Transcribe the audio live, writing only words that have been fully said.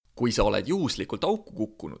Kui sa oled juhuslikult auku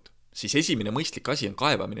kukkunud, siis esimene mõistlik asi on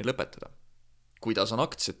kaevamine lõpetada. Kuidas on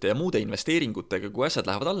aktsiate ja muude investeeringutega, kui asjad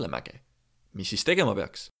lähevad allamäge? Mis siis tegema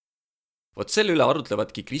peaks? Vot selle üle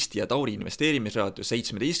arutlevadki Kristi ja Tauri investeerimisraadio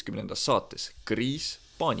 17. saates Kriis,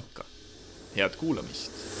 paanika. Head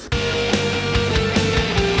kuulamist!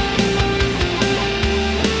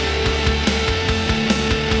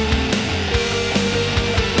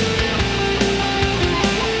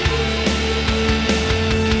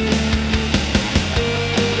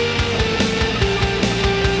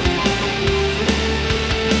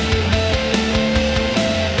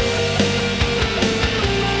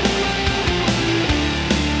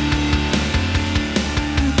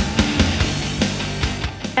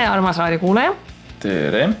 Armas raadiokuulaja.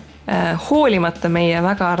 Tere! Hoolimata meie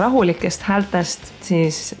väga rahulikest häältest,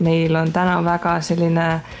 siis meil on täna väga selline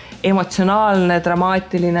emotsionaalne,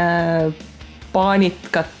 dramaatiline,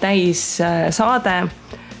 paanikat täis saade,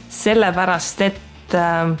 sellepärast, et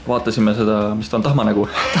vaatasime seda, mis ta on tahmanägu.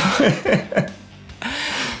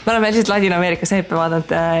 Me oleme lihtsalt Ladina-Ameerika seepi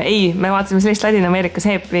vaadanud. Ei, me vaatasime sellist Ladina-Ameerika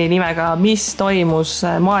seepi nimega Mis toimus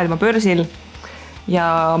maailmabörsil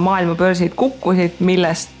ja maailmabörsid kukkusid,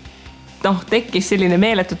 millest tekkis selline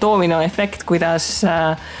meeletu doominoefekt, kuidas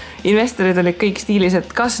investorid olid kõik stiilis,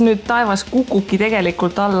 et kas nüüd taevas kukubki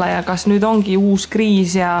tegelikult alla ja kas nüüd ongi uus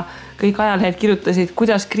kriis ja kõik ajalehed kirjutasid,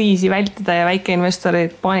 kuidas kriisi vältida ja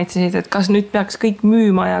väikeinvestorid paanitsesid, et kas nüüd peaks kõik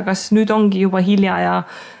müüma ja kas nüüd ongi juba hilja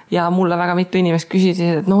ja mulle väga mitu inimest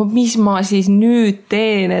küsisid, et mis ma siis nüüd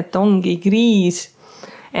teen, et ongi kriis.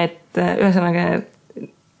 Et ühesõnaga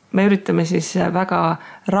me üritame siis väga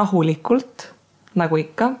rahulikult, nagu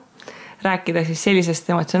ikka, rääkida siis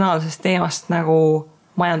sellisest emotsionaalsest teemast nagu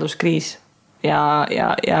majanduskriis. Ja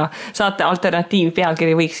saate alternatiiv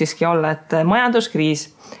pealkiri võiks siiski olla, et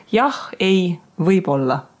majanduskriis, jah, ei, võib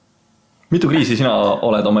olla. Mitu kriisi sina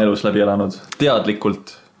oled oma elus läbi elanud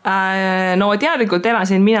teadlikult? No teadlikult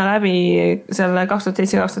elasin mina läbi selle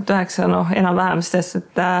 2007-2009, enam-vähem, sest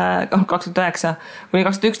et 2009 kuni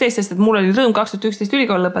 2011, sest et mul oli rõõm 2011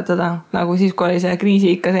 ülikool lõpetada, nagu siis, kui oli see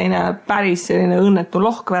kriisi ikka selline päris selline õnnetu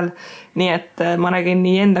lohk veel. Nii et ma nägin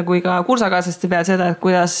nii enda kui ka kursakaaslaste peal seda, et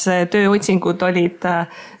kuidas tööotsingud olid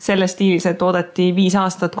selles stiilis, et oodati 5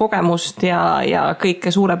 aastat kogemust ja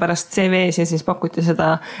kõike suurepärast CV-s ja siis pakuti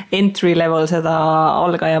seda entry level, seda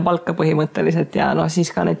algaja palka põhimõtteliselt ja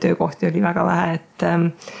siis ka neid töökohti oli väga vähe,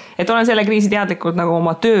 et olen selle kriisi teadlikult nagu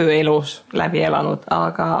oma tööelus läbi elanud,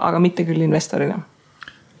 aga mitte küll investorina.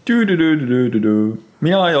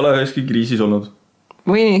 Mina ei ole üheski kriisis olnud.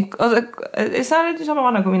 Või nii, sa oled ju sama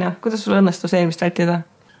vana kui mina, kuidas sul õnnestus eelmist vältida?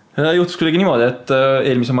 Juhtus kuidagi niimoodi, et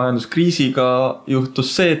eelmise majanduskriisiga juhtus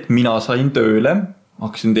see, et mina sain tööle,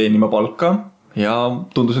 hakkasin teenima palka ja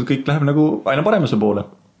tundus, et kõik läheb nagu aina paremuse poole.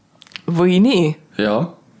 Või nii? Jaa,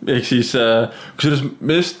 ehk siis kusjuures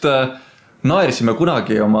me just naerisime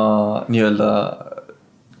kunagi oma nii-öelda,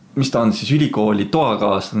 mis ta on siis ülikooli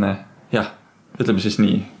toakaaslane, jah, ütleme siis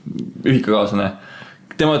nii, ühikakaaslane.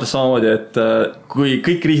 Tema ütles samamoodi, et kui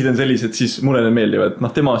kõik kriisid on sellised, siis mulle need meeldivad.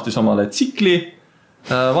 Tema ostis omale tsikli,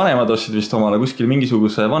 vanemad ostsid vist omale kuskil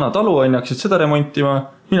mingisuguse vana talu, hakkasid seda remontima.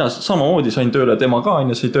 Mina samamoodi sain tööle, tema ka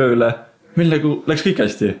sai tööle. Meil nagu läks kõik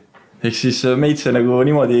hästi. Ehk siis meid see nagu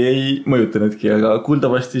niimoodi ei mõjutanudki, aga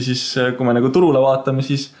kuuldavasti siis, kui me nagu turule vaatame,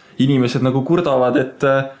 siis inimesed nagu kurdavad, et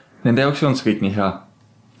nende jaoks on see kõik nii hea.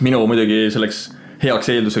 Minu muidugi selleks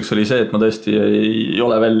heaks eelduseks oli see, et ma tõesti ei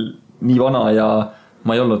ole veel nii vana ja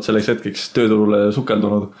ma ei olnud selleks hetkeks tööturule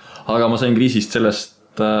sukeldunud, aga ma sain kriisist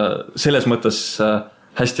selles mõttes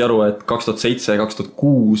hästi aru, et 2007,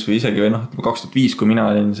 2006 või isegi 2005, kui mina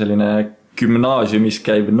olin selline gümnaasiumis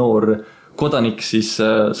käiv noor kodanik, siis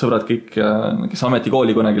sõbrad kõik, kes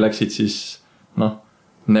ametikooli kunagi läksid, siis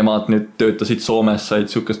nemad nüüd töötasid Soomes, said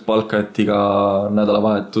sukest palka, et iga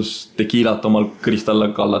nädalavahetus tekiilat omal kõrist alla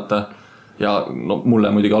kallata. Ja mulle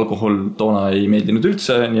muidugi alkohol toona ei meeldinud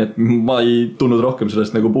üldse, nii et ma ei tundnud rohkem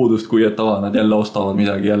sellest nagu puudust, kui et nad jälle ostavad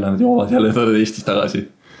midagi, jälle nad joovad, jälle tuled Eestis tagasi.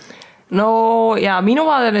 No ja minu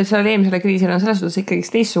vaade nüüd selle eelmisele kriisile on selles suhtes ikkagi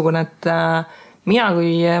teistsugune, et mina,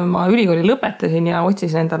 kui ma ülikooli lõpetasin ja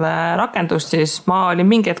otsisin endale rakendust, siis ma olin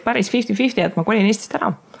mingi hetk päris 50-50, et ma kolin Eestist ära.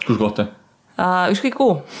 Kus kohta? Ükskõik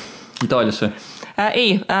kuhu. Itaaliasse?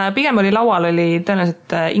 Ei, pigem oli laual oli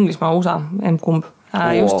tõenäoliselt Inglismaa, USA, kumb.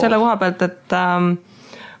 Just selle koha pealt, et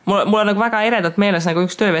mul on nagu väga eredalt meeles nagu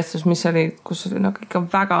üks töövestlus, mis oli, kus oli ikka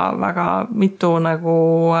väga mitu nagu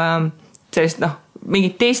sellist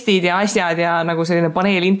mingid testid ja asjad ja nagu selline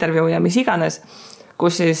paneelintervjuu ja mis iganes,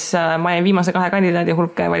 kus siis ma jäin viimase 2 kandidaadi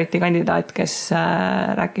hulka ja valiti kandidaat, kes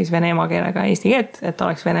rääkis vene emakeelega eesti keelt, et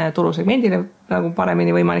oleks vene turusegmendile nagu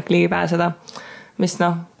paremini võimalik ligi pääseda. Mis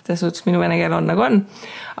selles suhtes minu vene keel on nagu on.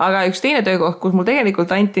 Aga üks teine töökoht, kus mul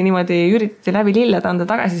tegelikult anti niimoodi, üritati läbi lilled anda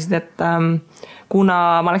tagasisid, et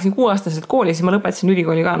kuna ma läksin 6-aastaselt kooli, siis ma lõpetasin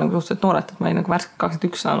ülikooli ka nagu suhteliselt noorelt, et ma olin nagu värsk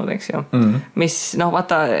 21 saanud, eks ju. Mis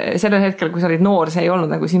vaata, sellel hetkel, kui sa olid noor, see ei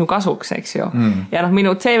olnud nagu sinu kasuks, eks ju. Ja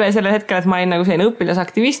minu CV sellel hetkel, et ma olin nagu selline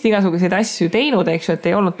õpilasaktivist, igasuguseid asju teinud, eks ju, et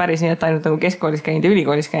ei olnud päris nii, et ainult nagu keskkoolis käinud ja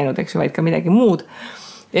ülikoolis käinud, eks ju, vaid ka midagi muud.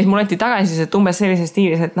 Ja siis mul anti tagasi, et umbes sellises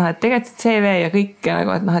stiilis, et et tegelikult CV ja kõik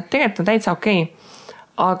nagu, et tegelikult on täitsa okei.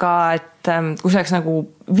 Aga et kui see oleks nagu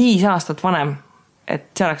 5 aastat vanem,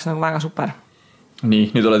 et see oleks nagu väga super.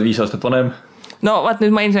 Nii, nüüd oled 5 aastat vanem. No vaat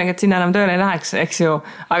nüüd ma ilmselt, et sinna enam tööle ei läheks, eks ju.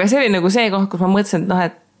 Aga see oli nagu see koht, kus ma mõtlesin,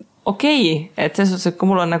 et okei, et selles suhtes, et kui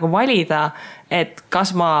mul on nagu valida, et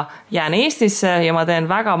kas ma jään Eestisse ja ma teen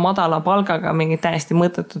väga madala palgaga mingit täiesti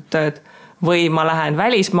mõttetut tööd või ma lähen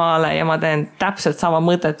välismaale ja ma teen täpselt sama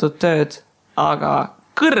mõttetut tööd, aga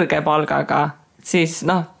kõrge palgaga, siis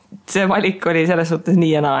see valik oli selles suhtes nii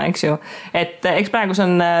ja naa, eks ju. Et eks praegu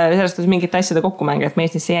on selles suhtes mingit asjade kokkumänge, et ma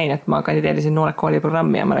Eestisse jäin, et ma kandideerisin noored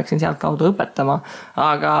kooliprogrammi ja ma läksin sealt kaudu õpetama.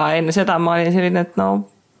 Aga enne seda ma olin selline, et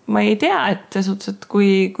ma ei tea, et selles suhtes, et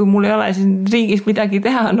kui mul ei ole siin riigis midagi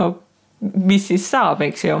teha, mis siis saab,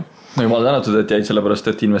 eks ju. No jumal tänatud, et jäid sellepärast,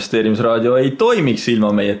 et investeerimisraadio ei toimiks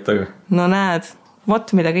ilma meietaga. No näed,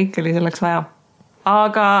 vot mida kõik oli selleks vaja.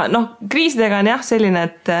 Aga kriisidega on jah selline,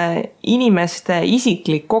 et inimeste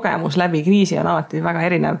isiklik kogemus läbi kriisi on alati väga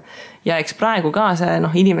erinev. Ja eks praegu ka see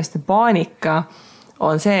inimeste paanika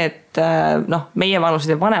on see, et meie vanused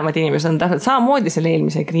ja vanemad inimesed on täpselt samamoodi selle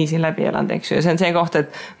eelmise kriisi läbi elanud, eks ju. Ja see on see koht,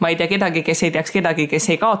 et ma ei tea kedagi, kes ei teaks kedagi, kes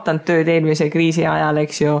ei kaotanud tööd eelmise kriisi ajal,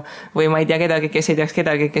 eks ju. Või ma ei tea kedagi, kes ei teaks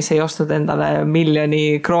kedagi, kes ei ostnud endale 1 miljoni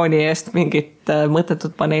krooni eest mingit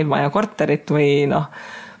mõttetut paneelmaja korterit või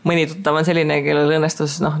mõni tuttav on selline, kellel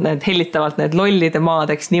õnnestus need hellitavalt need lollide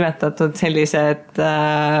maadeks nimetatud sellised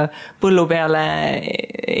põllu peale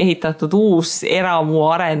ehitatud uus eramu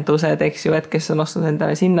arendused, eks ju, et kes on ostnud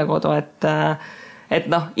endale sinna kodu, et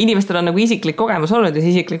inimestel on nagu isiklik kogemus olnud ja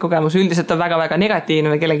see isiklik kogemus üldiselt on väga-väga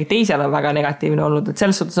negatiivne või kellegi teisel on väga negatiivne olnud, et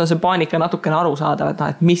selles suhtes on see paanika natukene arusaadav,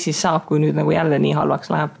 et mis siis saab, kui nüüd nagu jälle nii halvaks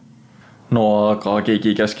läheb. No aga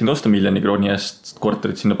keegi ei käskinud osta 1 miljoni krooni eest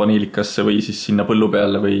korterit sinna paneelikasse või siis sinna põllu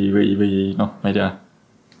peale või ma ei tea,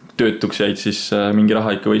 töötuks jäid, siis mingi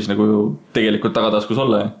raha ikka võis nagu tegelikult tagataskus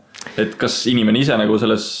olla. Et kas inimene ise nagu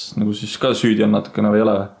selles nagu siis ka süüdi on natukene või ei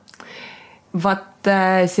ole? Vaat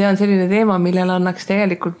see on selline teema, millel annaks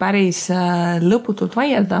tegelikult päris lõputult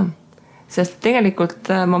vaielda. Sest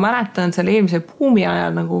tegelikult ma mäletan selle eelmise buumi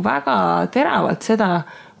ajal nagu väga teravalt seda,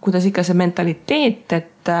 kuidas ikka see mentaliteet,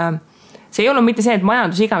 et see ei olnud mitte see, et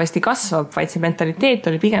majandus igavesti kasvab, vaid see mentaliteet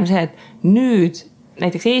oli pigem see, et nüüd,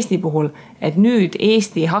 näiteks Eesti puhul, et nüüd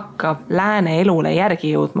Eesti hakkab lääne elule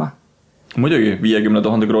järgi jõudma. Muidugi, 50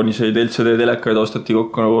 000 krooniseid LCD telekaid ostati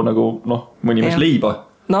kokku nagu mõni mees leiba.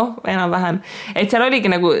 Enam vähem. Et seal oligi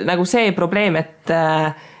nagu see probleem, et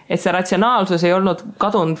see ratsionaalsus ei olnud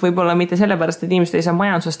kadunud võib-olla mitte sellepärast, et inimesed ei saa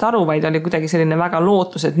majandusest aru, vaid oli kuidagi selline väga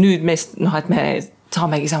lootus, et nüüd et me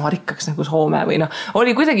saamegi sama rikkaks nagu Soome või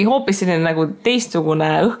oli kuidagi hoopis selline nagu teistsugune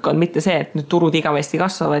õhkkond, mitte see, et nüüd turud igavesti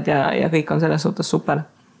kasvavad ja kõik on selles suhtes super.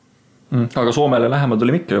 Aga Soomele lähemad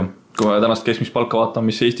oli ikka ju. Kui me tänast keskmist palka vaatame,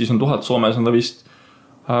 mis Eestis on 1000, Soomes on ta vist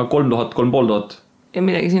 3000, 3500. Ja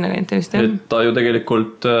midagi sinna kanti vist. Et ta ju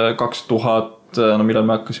tegelikult 2000, millal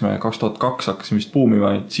me hakkasime, 2002 hakkasime vist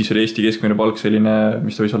buumima, siis oli Eesti keskmine palk selline,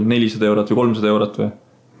 mis ta võis olla 400 eurot või 300 eurot või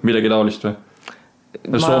midagi taolist või?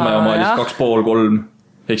 Soome oma oli 2,5-3,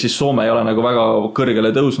 ehk siis Soome ei ole nagu väga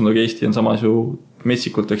kõrgele tõusnud, aga Eesti on samas ju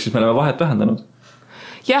metsikult, ehk siis me oleme vahet vähendanud.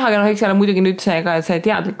 Jah, aga eks seal on muidugi nüüd see ka see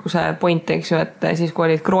teadlikkuse point, eks ju, et siis kui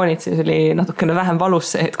olid kroonid, siis oli natukene vähem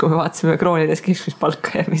valus see, et kui me vaatasime kroonides keskmist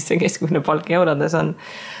palka ja mis see keskmine palk eurodes on.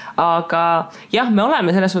 Aga jah, me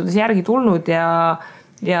oleme selles suhtes järgi tulnud ja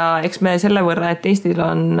eks me selle võrra, et Eestil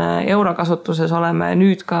on eurokasutuses, oleme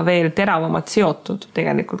nüüd ka veel teravamalt seotud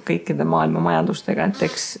tegelikult kõikide maailma majandustega, et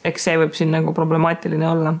eks see võib siin nagu problemaatiline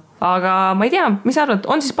olla. Aga ma ei tea, mis arvad,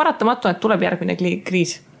 on siis paratamatu, et tuleb järgmine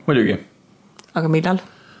kriis? Muidugi. Aga millal?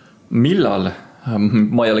 Millal?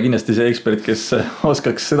 Ma ei ole kindlasti see ekspert, kes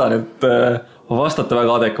oskaks seda nüüd vastata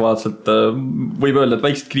väga adekvaatselt. Võib öelda, et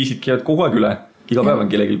väiksed kriisid käivad kogu aeg üle. Iga päev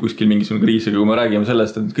on kellelgi kuskil mingisugune kriis, aga kui me räägime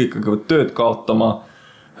sellest, et kõik hakkavad tööd kaotama,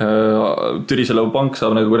 Türiselõu pank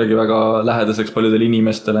saab nagu kuidagi väga lähedaseks paljudele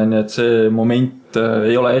inimestele, nii et see moment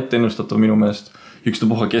ei ole ette ennustatav minu meelest.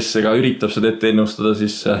 Ükstapuha, kes ega üritab seda ette ennustada,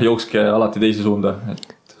 siis jookske alati teise suunda.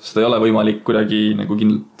 Et seda ei ole võimalik kuidagi nagu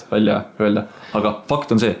kindlalt välja öelda, aga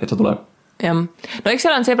fakt on see, et see tuleb. jah, no eks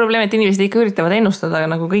seal on see probleem, et inimesed ikka üritavad ennustada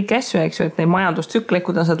nagu kõiki asju, eks ju, et neid majandustsükleid,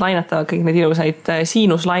 kuidas nad lainetavad, kõik need ilusaid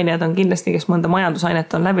siinuslained on kindlasti, kes mõnda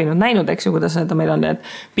majandusainet on läbinud, näinud, eks ju, kuidas meil on need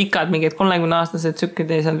pikad mingid 30-aastased tsüklid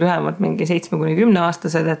ja seal lühemad mingi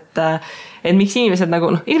 7-10-aastased, et miks inimesed nagu,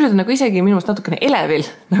 inimesed on nagu isegi minu arust natukene elevil,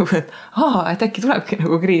 nagu, et äkki tulebki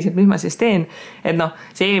nagu kriis, et mis ma siis teen, et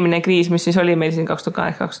see eelmine kriis, mis siis oli meil siin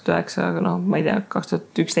 2008-2009, ma ei tea,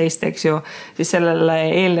 2011, eks ju, siis sellele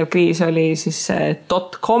eelnev kriis oli siis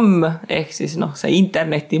 .com ehk siis see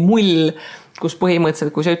interneti mull, kus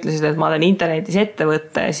põhimõtteliselt, kui sa ütlesid, et ma teen internetis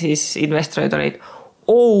ettevõtte, siis investorid olid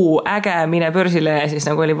äge, mine börsile ja siis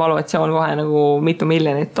nagu oli valuatsioon kohe nagu mitu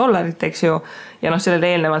miljonit $, eks ju. Ja sellele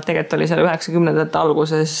eelnevalt tegelikult oli seal 90ndate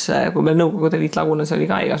alguses, kui meil Nõukogude Liit lagunes, oli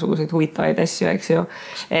ka igasuguseid huvitavaid asju, eks ju.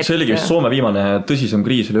 See oligi vist Soome viimane tõsisem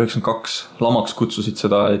kriis oli 92, lamaks kutsusid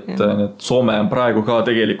seda, et Soome on praegu ka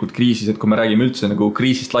tegelikult kriisis, et kui me räägime üldse nagu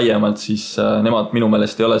kriisist laiemalt, siis nemad minu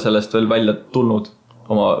meelest ei ole sellest veel välja tulnud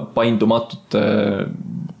oma paindumatute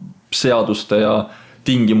seaduste ja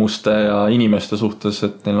tingimuste ja inimeste suhtes,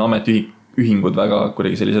 et neil on ametiühingud väga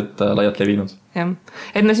kuidagi sellised laialt levinud. Jah.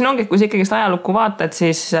 Et siin ongi, kui sa ikkagi ajalukku vaatad,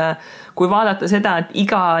 siis kui vaadata seda, et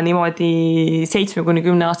iga niimoodi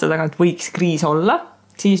 7-10 aasta tagant võiks kriis olla,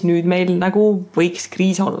 siis nüüd meil nagu võiks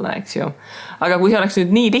kriis olla, eks ju. Aga kui see oleks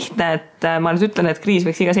nüüd nii lihtne, et ma nüüd ütlen, et kriis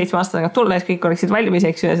võiks iga 7 aasta tagant tulla, siis kõik oleksid valmis,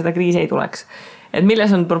 eks ju, ja seda kriisi ei tuleks. Et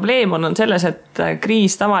milles on probleem on selles, et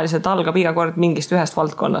kriis tavaliselt algab iga kord mingist ühest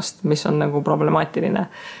valdkonnast, mis on nagu problemaatiline.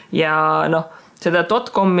 Ja seda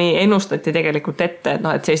 .com-i ennustati tegelikult ette,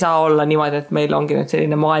 et see ei saa olla niimoodi, et meil ongi nüüd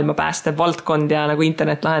selline maailma päästev valdkond ja nagu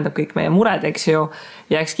internet lahendab kõik meie mured, eks ju.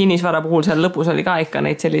 Ja eks kinnisvara puhul seal lõpus oli ka ikka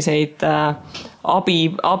neid selliseid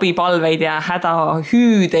abipalveid ja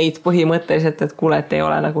hädahüüdeid põhimõtteliselt, et kuule, et ei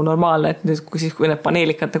ole nagu normaalne, et nüüd, kui need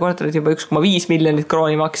paneelikate korterid juba 1,5 miljonit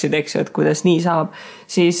krooni maksid, eks ju, et kuidas nii saab,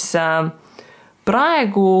 siis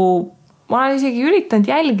praegu ma olen isegi üritanud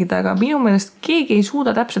jälgida, aga minu meelest keegi ei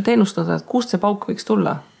suuda täpselt ennustada, et kust see pauk võiks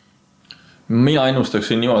tulla. Mina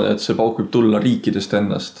ennustaksin niimoodi, et see pauk võib tulla riikidest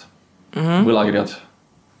endast. Võlakirjad.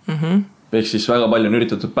 Ehk siis väga palju on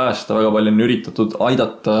üritatud päästa, väga palju on üritatud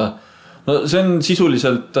aidata. No see on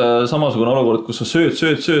sisuliselt samasugune olukord, kus sa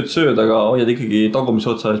sööd, aga hoiad ikkagi tagumise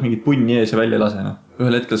otsa ees mingit punni ees ja välja ei lase.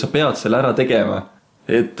 Ühel hetkel sa pead selle ära tegema,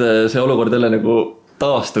 et see olukord jälle nagu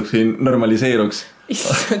taastuks ja normaliseeruks.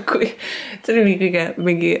 See oli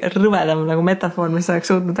mingi rõvedam nagu metafoor, mis oleks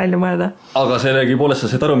suutnud välja mõelda. Aga sellegi poolest sa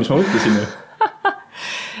said aru, mis ma mõtlesin ju.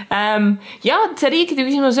 Ja see riikide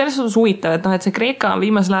küsimus on selles suhtes huvitav, et see Kreeka on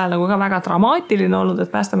viimasel ajal nagu ka väga dramaatiline olnud,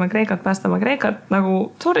 et päästame Kreekat nagu,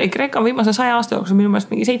 Kreeka on viimase 100 aasta jooksul minu meelest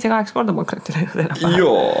mingi 7-8 korda pankrotti läinud.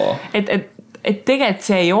 Et tegelikult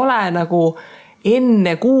see ei ole nagu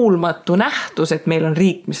ennekuulmatu nähtus, et meil on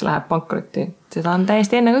riik, mis läheb pankrotti. Seda on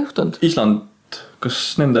täiesti enne ka juhtunud. Island, kas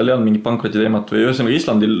nendel ei olnud mingit pankroti teemat või ühesõnaga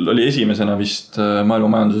Islandil oli esimesena vist maailma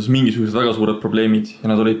majanduses mingisugused väga suured probleemid ja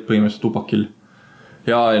nad olid põhimõtteliselt upakil.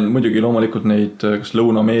 Ja muidugi loomulikult neid, kas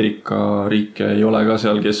Lõuna-Ameerika riike ei ole ka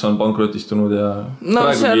seal, kes on pankrotistunud ja...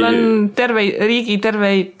 seal on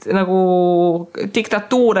terveid nagu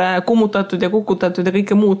diktatuure kummutatud ja kukutatud ja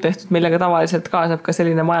kõike muud tehtud, millega tavaliselt kaasab ka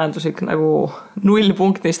selline majanduslik nagu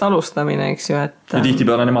nullpunktist alustamine, eks ju, et... Ja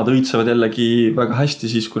tihtipeale nemad õitsevad jällegi väga hästi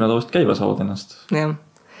siis, kui nad ost käiva saavad ennast. Jah.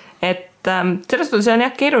 Et sellest on see on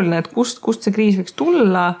jah keeruline, et kust see kriis võiks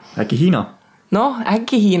tulla. Äkki Hiina?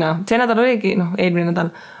 Äkki Hiina. See nädal oligi, eelmine nädal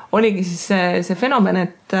oligi siis see fenomen,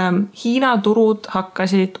 et Hiina turud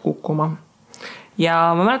hakkasid kukkuma. Ja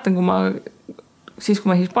ma mäletan, kui ma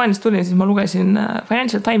Hispaaniast tulin, siis ma lugesin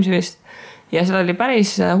Financial Timesi vist ja seal oli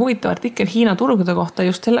päris huvitav artikkel Hiina turgude kohta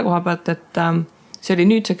just selle koha pealt, et see oli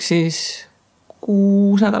nüüdseks siis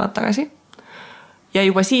 6 nädalat tagasi. Ja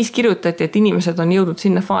juba siis kirjutati, et inimesed on jõudnud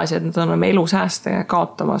sinna faasi, et nad on oma elusääste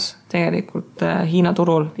kaotamas tegelikult Hiina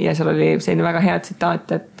turul. Ja seal oli selline väga hea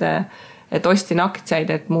tsitaat, et ostin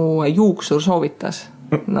aktsiaid, et mu juuksur soovitas.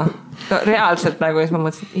 Reaalselt nagu, ja siis ma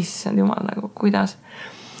mõtlesin, et issand jumal, nagu, kuidas.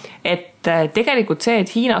 Et tegelikult see,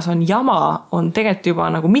 et Hiinas on jama, on tegelikult juba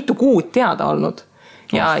nagu mitu kuud teada olnud.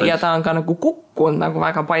 Ja ta on ka nagu kukkunud nagu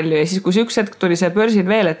väga palju. Ja siis, kui üks hetk tuli see börsil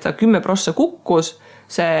veel, et ta 10% kukkus,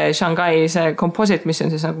 see Shanghai, see composite, mis on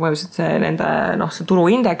siis nagu see nende see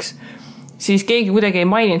turuindeks, siis keegi kuidagi ei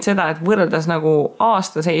maininud seda, et võrreldes nagu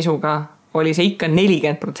aastaseisuga oli see ikka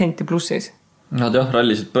 40% plussis. Nad jah,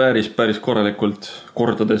 rallisid päris korralikult,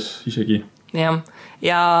 kordades isegi.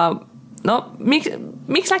 Ja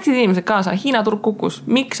miks läksid inimesed kaasa? Hiina turg kukkus.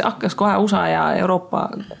 Miks hakkas kohe USA ja Euroopa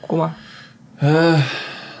kukkuma?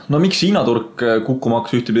 Miks Hiina turg kukkuma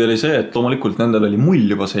hakkas ühtepidi oli see, et loomulikult nendel oli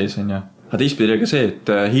mull juba sees, on ju. aga teistpidi ka see, et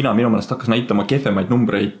Hiina minu meelest hakkas näitama kehvemaid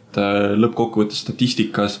numbreid lõppkokkuvõttes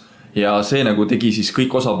statistikas ja see nagu tegi siis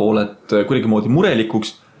kõik osapooled kuidagimoodi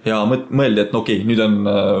murelikuks ja mõeldi, et no okei, nüüd on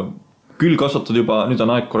küll kasvatud juba, nüüd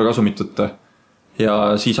on aeg korra kasumit võtta ja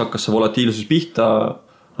siis hakkas see volatiilsus pihta.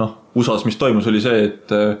 USAs mis toimus oli see, et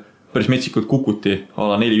päris metsikult kukuti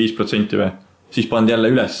ala 4-5% või siis pandi jälle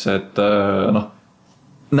üles, et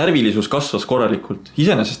närvilisus kasvas korralikult.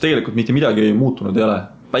 Iseenesest tegelikult mitte midagi muutunud ei ole.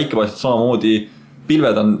 Päike paistab samamoodi,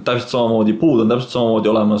 pilved on täpselt samamoodi, puud on täpselt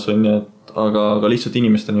samamoodi olemas, aga lihtsalt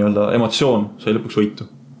inimeste nii-öelda emotsioon sai lõpuks võitu.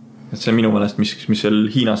 Et see on minu meelest, mis seal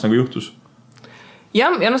Hiinas nagu juhtus. Ja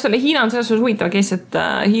selle Hiina on selles suhtes huvitav case, et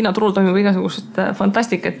Hiina turul toimub igasugust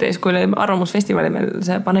fantastikat ees, kui oli Arvamusfestivali meil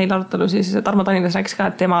see paneelarutelu, siis Tarmo Tanilas rääkis ka,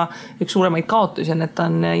 et tema üks suuremaid kaotusi on, et ta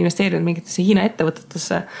on investeerinud mingitesse Hiina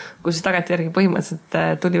ettevõtetesse, kus siis tagantjärgi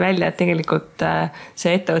põhimõtteliselt tuli välja, et tegelikult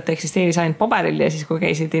see ettevõte eksisteeris ainult paberil ja siis kui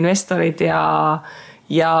käisid investorid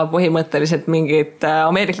ja põhimõtteliselt mingid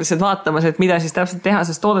ameeriklased vaatamas, et mida siis täpselt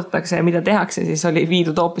tehases toodetakse ja mida tehakse, siis oli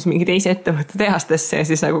viidud hoopis mingi teise ettevõtte tehastesse ja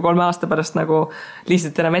siis nagu 3 aasta pärast nagu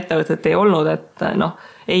lihtsalt enam ettevõtet ei olnud, et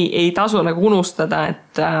ei tasu nagu unustada,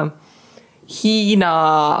 et Hiina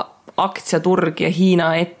aktsiaturg ja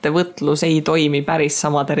Hiina ettevõtlus ei toimi päris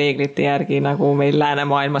samade reeglite järgi, nagu meil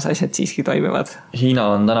läänemaailmas asjad siiski toimivad.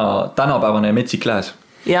 Hiina on tänapäevane metsik lääs.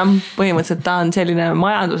 Ja põhimõtteliselt ta on selline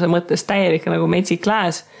majanduse mõttes täielik nagu metsik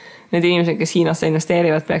lääs. Need inimesed, kes Hiinasse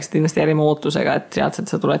investeerivad, peaksid investeerima ootusega, et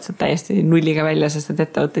sealselt sa tuled täiesti nulliga välja, sest et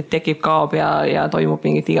ettevõtteid tekib kaob ja toimub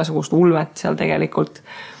mingit igasugust ulmet seal tegelikult.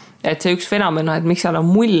 Et see üks fenomen, et miks seal on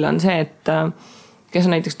mull, on see, et kes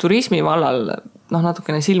on näiteks turismi vallal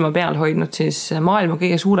natukene silma peal hoidnud, siis maailma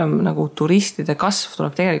kõige suurem nagu turistide kasv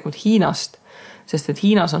tuleb tegelikult Hiinast. Sest et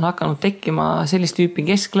Hiinas on hakanud tekkima sellist tüüpi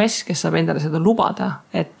keskklass, kes saab endale seda lubada,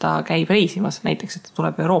 et ta käib reisimas, näiteks, et ta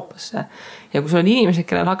tuleb Euroopasse. Ja kui sul on inimesed,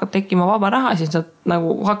 kellel hakkab tekkima vaba raha, siis nad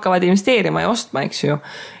nagu hakkavad investeerima ja ostma, eks ju.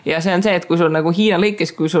 Ja see on see, et kui sul nagu Hiina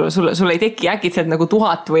lõikes, kui sul ei teki äkitselt nagu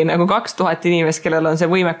 1000 või nagu 2000 inimest, kellel on see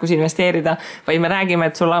võimekus investeerida, vaid me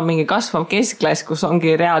räägime, et sul on mingi kasvav keskklass, kus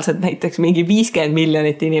ongi reaalselt näiteks mingi 50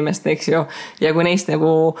 miljonit inimest, eks ju. Ja kui neist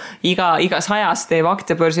nagu igas ajas teeb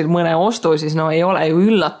aktsiabörsil mõne ostu, siis ei ole ju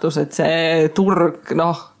üllatus, et see turg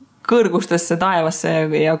kõrgustesse taevasse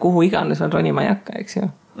ja kuhu iganes veel ronima ei hakka, eks ju.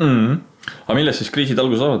 Aga millest siis kriisid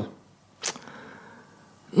alguse saavad?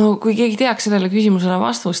 Kui keegi teaks sellele küsimusele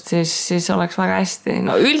vastust, siis oleks väga hästi.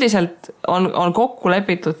 Üldiselt on kokku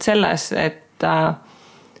lepitud selles, et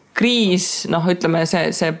kriis, ütleme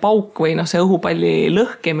see pauk või see õhupalli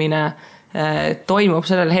lõhkemine toimub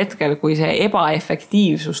sellel hetkel, kui see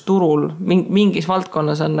ebaefektiivsus turul mingis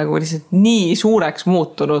valdkonnas on nagu lihtsalt nii suureks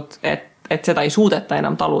muutunud, et seda ei suudeta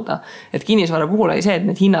enam taluda. Et kinnisvara puhul oli see, et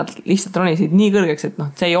need hinnad lihtsalt ronisid nii kõrgeks, et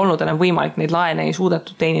see ei olnud enam võimalik, neid laene ei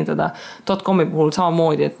suudetud teenindada. .comi puhul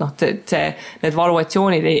samamoodi, et need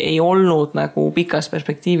valuatsioonid ei olnud nagu pikas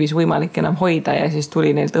perspektiivis võimalik enam hoida ja siis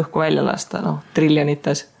tuli neilt õhku välja lasta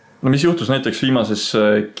triljonites. Mis juhtus näiteks viimases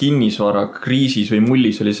kinnisvara kriisis või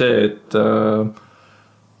mullis oli see, et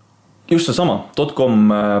just see sama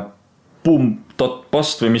 .com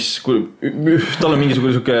boom.bust või mis, tal on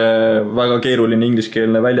mingisugune väga keeruline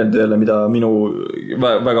ingliskeelne väljend, mida minu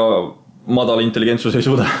väga madal intelligentsus ei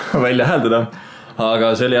suuda välja hääldada.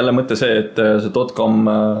 Aga see oli jälle mõte see, et see .com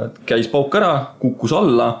käis pauk ära, kukkus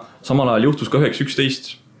alla, samal ajal juhtus ka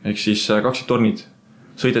 9.11, ehk siis kaksiktornid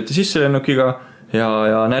sõideti sisse lennukiga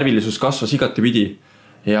ja närvilisus kasvas igatepidi.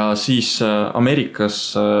 Ja siis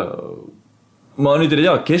Ameerikas, ma nüüd ei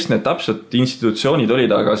tea, kes need täpselt institutsioonid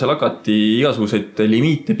olid, aga seal hakati igasuguseid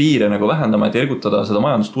limiite, piire nagu vähendama, et ergutada seda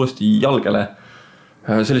majandust uuesti jalgele.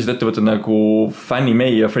 Sellised ettevõtted nagu Fannie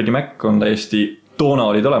Mae ja Freddie Mac on täiesti,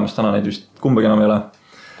 toona olid olemas, täna neid vist kumbagi enam ei ole.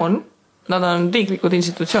 On, nad on riiklikud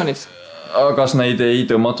institutsioonid. Aga kas neid ei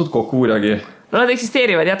tõmmatud kokku kuidagi? Nad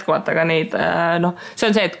eksisteerivad jätkuvalt, aga neid, see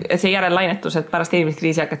on see, et see järellainetus, et pärast eelmist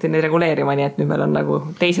kriisi hakati neid reguleerima, nii et nüüd meil on nagu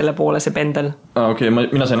teisele poole see pendel. Okei,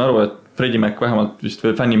 mina sain aru, et Freddie Mac vähemalt vist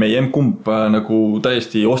või Fannie Mae kumb nagu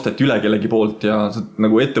täiesti osteti üle kellegi poolt ja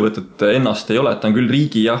nagu ettevõtet ennast ei ole, et ta on küll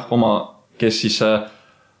riigi oma, kes siis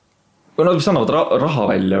nad vist annavad raha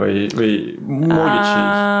välja või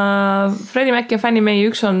mortgage'id? Freddie Mac ja Fannie Mae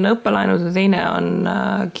üks on õppelaenud ja teine on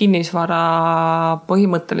kinnisvara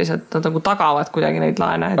põhimõtteliselt, nad nagu tagavad kuidagi neid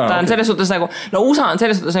laene. Et ta on selles suhtes nagu, USA on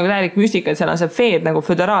selles suhtes nagu täielik müstika, et seal on see Fed nagu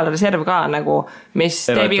föderaalreserv ka nagu, mis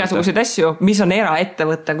teeb igasuguseid asju, mis on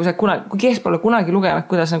eraettevõte, kui kes pole kunagi lugenud,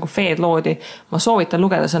 kuidas nagu Fed loodi. Ma soovitan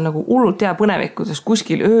lugeda, see on nagu hullult hea põnevik, kuidas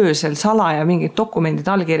kuskil öösel salaja mingid dokumendid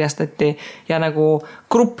allkirjastati ja nagu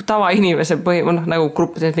grupp tavainimesi tavainimese nagu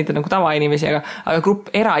grupp, mitte nagu tavainimesi, aga grupp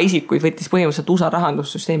eraisikuid võttis põhimõtteliselt USA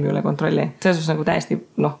rahandussüsteemi üle kontrolli. See on nagu täiesti,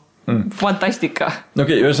 fantastika.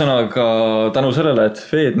 Okei, ühesõnaga tänu sellele, et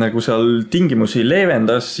Fed nagu seal tingimusi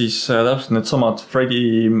leevendas, siis täpselt need samad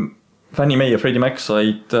Fannie Mae ja Freddie Mac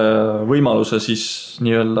said võimaluse siis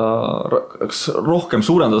nii-öelda rohkem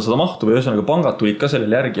suurendada seda mahtu või ühesõnaga pangad tulid ka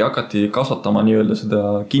sellele järgi ja hakati kasvatama nii-öelda seda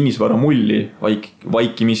kinnisvara mulli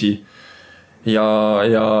vaikimisi. Ja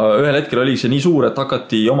ühel hetkel oli see nii suur, et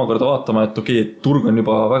hakati omakorda vaatama, et okei, turg on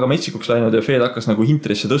juba väga metsikuks läinud ja Fed hakkas nagu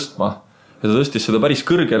intressi tõstma. Ja ta tõstis seda päris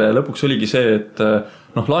kõrgele ja lõpuks oligi see, et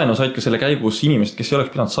laenu said ka selle käigus inimesed, kes ei oleks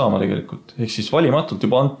pidanud saama tegelikult. Ehk siis valimatult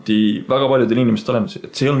juba anti väga paljudel inimestel, et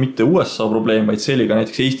see ei olnud mitte USA probleem, vaid see oli ka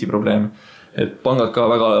näiteks Eesti probleem. Et pangad ka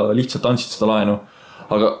väga lihtsalt andsid seda laenu.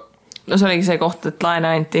 Aga see oligi see koht, et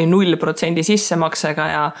laene anti 0% sissemaksega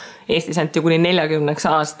ja Eestis anti kuni 40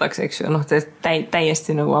 aastaks, eks ju,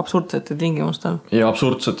 täiesti nagu absurdsete tingimustel. Ja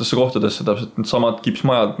absurdsetesse kohtadesse täpselt need samad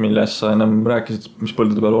kipsmajad, milles sa ennem rääkisid, mis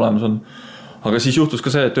põldude peal olemas on. Aga siis juhtus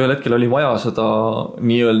ka see, et ühel hetkel oli vaja seda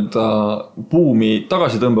nii-öelda buumi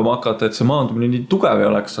tagasi tõmbama hakata, et see maandumine nii tugev ei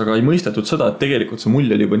oleks, aga ei mõistetud seda, et tegelikult see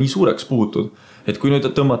mulje oli juba nii suureks puhutud. Et kui nüüd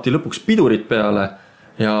tõmmati lõpuks pidurit peale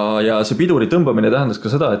ja see piduri tõmbamine tähendas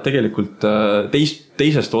ka seda, et tegelikult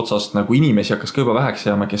teisest otsast nagu inimesi hakkas ka juba väheks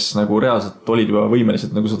jääma, kes nagu reaalselt olid juba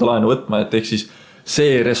võimelised nagu seda laenu võtma, et ehk siis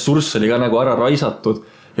see ressurss oli ka nagu ära raisatud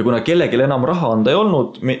ja kuna kellegil enam raha anda ei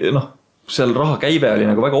olnud, seal raha käive oli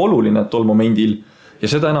nagu väga oluline tol momendil ja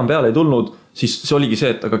seda enam peale ei tulnud, siis see oligi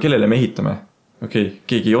see, et aga kellele me ehitame? Okei,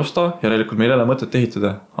 keegi ei osta, järelikult meil ei ole mõtet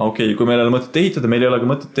ehitada. Okei, kui meil ei ole mõtet ehitada, meil ei ole ka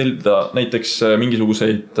mõtet tellida näiteks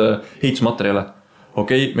mingisuguseid ehitusmaterjale.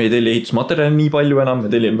 Okei, me ei telli ehitusmaterjale nii palju enam,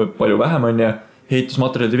 me tellime palju vähem on ja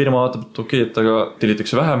ehitusmaterjalide firma vaatab, et okei, et aga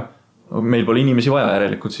tellitakse vähem, meil pole inimesi vaja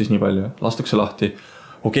järelikult siis nii palju, lastakse lahti.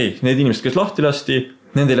 Okei, need inimesed, kes lahti lasti,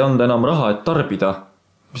 nendel ei anda enam raha, et tarbida,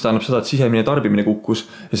 mis tähendab seda, et sisemine tarbimine kukkus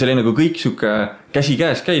ja see oli nagu kõik siuke käsi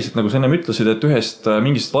käes käis, et nagu sa ennem ütlesid, et ühest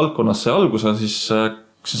mingist valdkonnast sai alguse, siis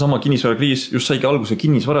see sama kinnisvarakriis just saigi alguse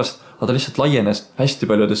kinnisvarast, aga ta lihtsalt laienes hästi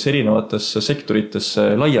paljudesse erinevatesse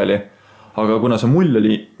sektoritesse laiali. Aga kuna see mull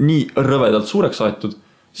oli nii rõvedalt suureks aetud,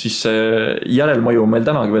 siis see järelmõju on meil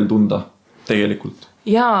tänagi veel tunda tegelikult.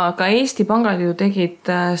 Jaa, aga Eesti pangad ju tegid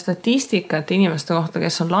statistikat inimeste kohta,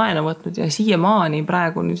 kes on laenu võtnud ja siiamaani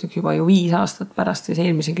praegu nüüdseks juba ju 5 aastat pärast siis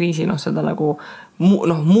eelmise kriisi, seda nagu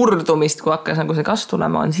murdumist, kui hakkas nagu see kasv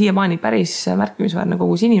tulema, on siiamaani päris märkimisväärne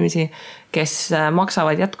kogus inimesi, kes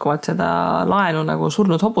maksavad jätkuvalt seda laenu nagu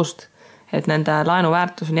surnud hobust, et nende laenu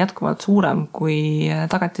väärtus on jätkuvalt suurem kui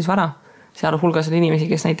tagatisvara. Seal hulgas on inimesi,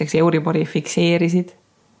 kes näiteks Euribori fikseerisid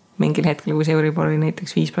mingil hetkel, kui see Euribor oli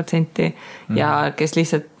näiteks 5% ja kes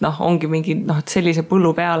lihtsalt ongi mingi sellise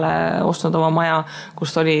põllu peale ostnud oma maja,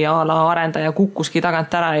 kust oli arendaja kukkuski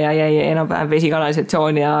tagant ära ja jäi enam-vähem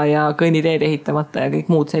vesikanalisatsioon ja kõnniteed ehitamata ja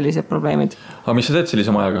kõik muud sellised probleemid. Aga mis sa teed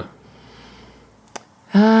sellise majaga?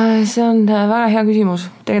 See on väga hea küsimus.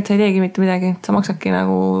 Tegelikult sa ei teegi mitte midagi. Sa maksadki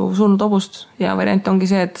nagu surnud hobust ja variant ongi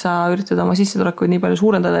see, et sa üritad oma sissetulekuid nii palju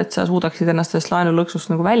suurendada, et sa suudaksid ennast sellest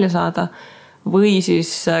laenulõksust nagu välja saada. Või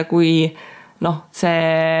siis kui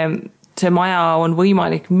see maja on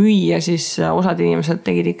võimalik müüa, siis osad inimesed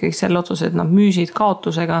tegid ikkagi selle otsuse, et nad müüsid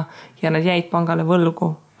kaotusega ja nad jäid pangale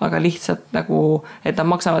võlgu, aga lihtsalt nagu, et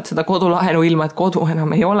nad maksavad seda kodulaenu ilma, et kodu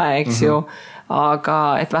enam ei ole, eks ju, aga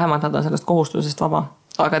et vähemalt nad on sellest kohustusest vaba.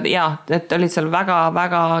 Aga jaa, et olid seal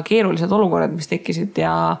väga-väga keerulised olukorrad, mis tekkisid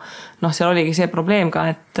ja seal oligi see probleem ka,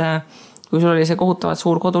 et kui sul oli see kohutavalt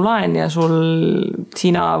suur kodulaen ja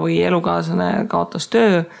sina või elukaaslane kaotas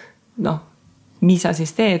töö, mis sa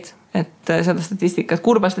siis teed? Et seda statistikat,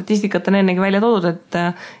 kurba statistikat on ennegi välja toodud, et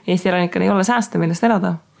Eesti elanikel ei ole sääste, millest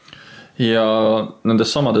elada. Ja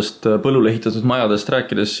nendest samadest põllule ehitatud majadest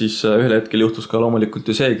rääkides, siis ühel hetkel juhtus ka loomulikult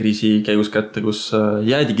ju see kriisi käigus kätte, kus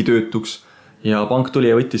jäädigi töötuks ja pank tuli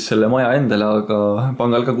ja võttis selle maja endale, aga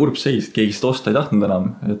pangal ka kurb seis, keegi seda osta ei tahtnud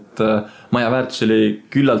enam, et maja väärtus oli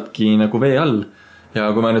küllaltki nagu vee all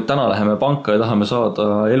ja kui me nüüd täna läheme panka ja tahame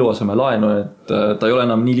saada eluaseme laenu, et ta ei ole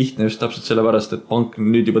enam nii lihtne just täpselt sellepärast, et pank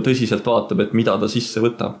nüüd juba tõsiselt vaatab, et mida ta sisse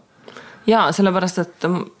võtab. Jaa, sellepärast, et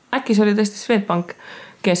äkki see oli tõesti Swedbank,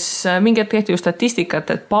 kes mingi hetk tehti ju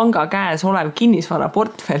statistikat, et panga käes olev kinnisvara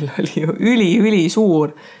portfell oli ju üli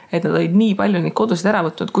suur, et nad olid nii palju neid kodusid ära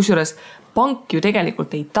võtnud, kusjuures pank ju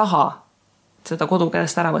tegelikult ei taha seda kodu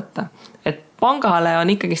käest ära võtta. Et pangale on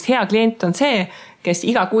ikkagist hea klient on see, kes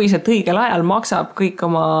igakuiselt õigel ajal maksab kõik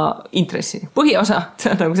oma intressi. Põhiosa,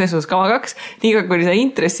 see on nagu selles suhtes kava 2, nii kui sa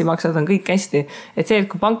intressi maksad, on kõik hästi. Et see, et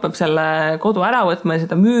kui pank peab selle kodu ära võtma ja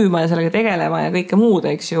seda müüma ja sellega tegelema ja kõike muud,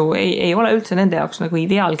 eks ju, ei ole üldse nende jaoks nagu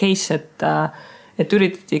ideaal case, et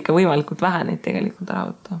üritati ikka võimalikult vähe neid tegelikult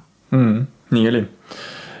ära võtta. Nii oli.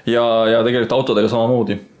 Ja tegelikult autodega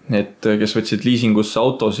samamoodi. Et kes võtsid liisingusse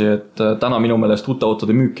autosi, et täna minu meelest uute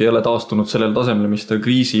autode müük ei ole taastunud sellel tasemel, mis ta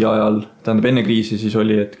kriisi ajal, tähendab enne kriisi siis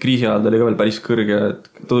oli, et kriisi ajal ta oli ka veel päris kõrge, et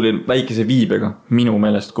ta tuli väikese viibega minu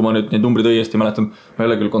meelest, kui ma nüüd neid numbrid õiesti mäletan, ma ei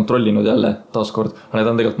ole küll kontrollinud jälle taaskord, aga need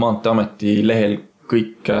on tegelikult Maanteeameti lehel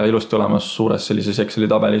kõik ilusti olemas suures sellises Exceli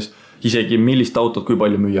tabelis, isegi millist autot kui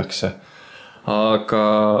palju müüakse. Aga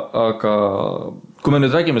kui me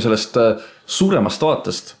nüüd räägime sellest suuremast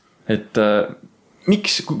vaatest, et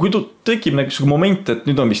miks, kui tekib näiteks moment, et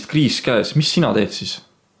nüüd on vist kriis käes, mis sina teed siis?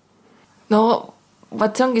 No,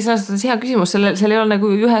 vaat see ongi selles hea küsimus, seal ei ole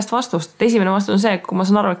nagu ühest vastust. Esimene vastus on see, et kui ma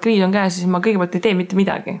saan aru, et kriis on käes, siis ma kõigepealt ei tee mitte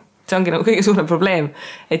midagi. See ongi nagu kõige suurem probleem,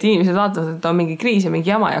 et inimesed vaatavad, et on mingi kriis ja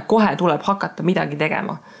mingi jama ja kohe tuleb hakata midagi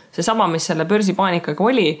tegema. See sama, mis selle börsipaanikaga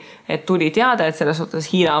oli, et tuli teada, et selles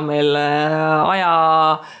suhtes Hiina on meil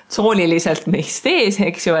ajatsooniliselt meist ees,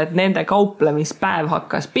 eks ju, et nende kauplemispäev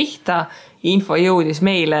hakkas pihta, info jõudis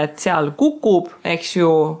meile, et seal kukub, eks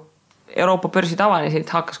ju, Euroopa börsid avanesid,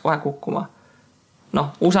 hakkas kohe kukkuma.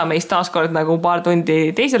 USA meist taaskord nagu paar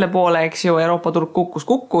tundi teisele poole, eks ju, Euroopa turg kukkus,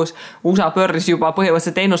 USA börs juba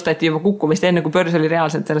põhimõtteliselt ennustati juba kukkumist enne, kui börs oli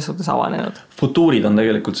reaalselt selles suhtes avanenud. Futuurid on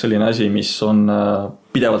tegelikult selline asi, mis on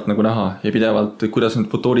pidevalt nagu näha ja pidevalt, kuidas need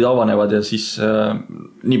futuurid avanevad ja siis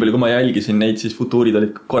nii palju, kui ma jälgisin neid, siis futuurid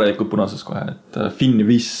olid korralikult punases kohe. Et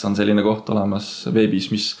Finviz on selline koht olemas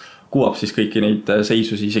veebis, mis kuvab siis kõiki neid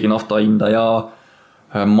seisusi, isegi nafta hinda ja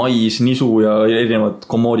mais, nisu ja erinevad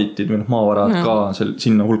commoditid, maavarad ka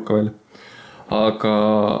sinna hulka veel. Aga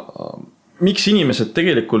miks inimesed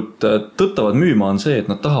tegelikult tõttavad müüma on see,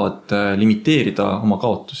 et nad tahavad limiteerida oma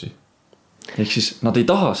kaotusi. Ehk siis nad ei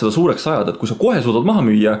taha seda suureks ajada, et kui sa kohe suudad maha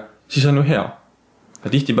müüa, siis on ju hea.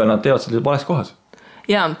 Ja tihtipeale nad teevad selle vales kohas.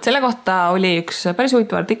 Ja selle kohta oli üks päris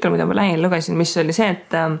huvitav artikkel, mida ma lähin lugesin, mis oli see,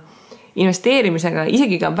 et investeerimisega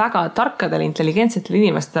isegi ka väga tarkadel, intelligentsetel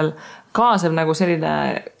inimestel kaasab nagu selline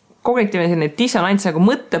kognitiivne selline dissonants nagu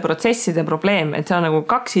mõtteprotsesside probleem, et see on nagu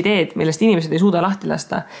 2 ideed, millest inimesed ei suuda lahti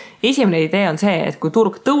lasta. Esimene idee on see, et kui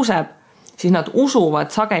turg tõuseb, siis nad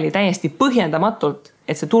usuvad sageli täiesti põhjendamatult,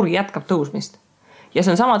 et see turg jätkab tõusmist. Ja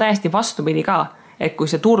see on sama täiesti vastupidi ka, et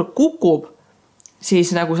kui see turg kukub,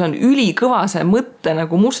 siis nagu see on ülikõva see mõtte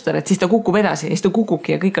nagu muster, et siis ta kukub edasi ja siis ta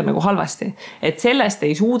kukubki ja kõik on nagu halvasti. Et sellest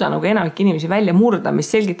ei suuda nagu enamik inimesi välja murda,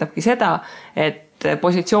 mis selgitabki seda, et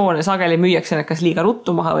positsioone sageli müüakse need kas liiga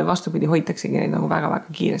ruttu maha või vastupidi hoitaksegi neid nagu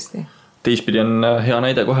väga-väga kiiresti. Teistpidi on hea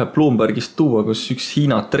näide kohe Bloombergist tuua, kus üks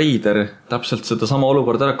Hiina treider täpselt seda sama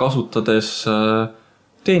olukorda ära kasutades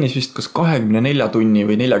teenis vist kas 24 tunni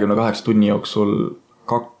või 48 tunni jooksul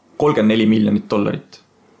 $34 miljonit.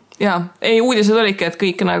 Ja, ei uudised olidki, et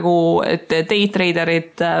kõik nagu, et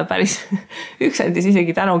daytraderid päris üks andis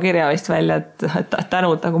isegi tänukirja vist välja, et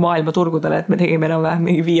tänud nagu maailma turgudele, et me tegime enam vähem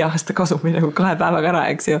mingi 5 aasta kasumi nagu 2 päevaga ära,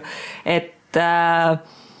 eks ju.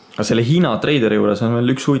 Aga selle Hiina treideri juures on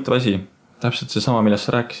veel üks huvitav asi, täpselt see sama, millest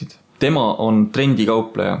sa rääkisid. Tema on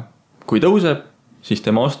trendikaupleja. Kui tõuseb, siis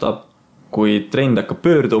tema ostab. Kui trend hakkab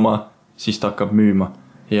pöörduma, siis ta hakkab müüma.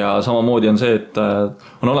 Ja samamoodi on see, et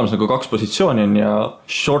on olemas nagu 2 positsiooni on ja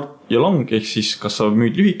short ja long, ehk siis kas sa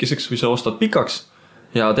müüd lühikeseks või sa ostad pikaks.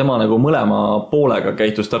 Ja tema nagu mõlema poolega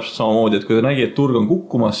käitus täpselt samamoodi, et kui ta nägi, et turg on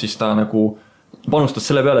kukkumas, siis ta nagu panustas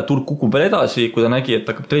selle peale, et turg kukub veel edasi. Kui ta nägi, et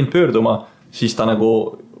hakkab trend pöörduma, siis ta nagu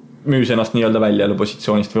müüs ennast nii-öelda välja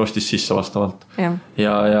positsioonist või ostis sisse vastavalt.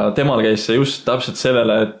 Ja temal käis see just täpselt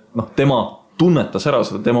sellele, et tema tunnetas ära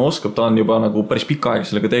seda, tema oskab, ta on juba nagu päris pikka aega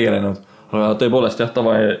sellega tegelenud. Aga tõepoolest jah,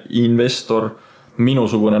 tava investor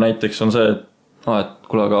minusugune näiteks on see, et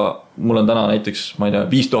kuule, aga mul on täna näiteks, ma ei tea,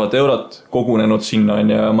 5000 eurot kogunenud sinna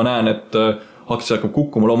ja ma näen, et aktsia hakkab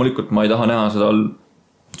kukkuma, loomulikult ma ei taha näha seda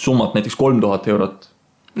summat näiteks 3000 eurot.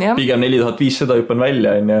 Ja. Pigem 4500 hüppan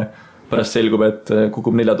välja ja pärast selgub, et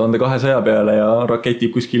kukub 4200 peale ja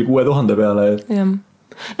raketib kuskil 6000 peale. Ja.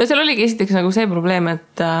 No seal oligi esiteks nagu see probleem,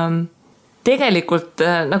 et tegelikult,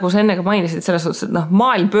 nagu sa enne ka mainisid, selles suhtes, et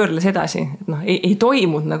maailm pöörles edasi, et ei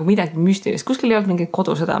toimunud nagu midagi müstilist. Kuskil ei olnud mingit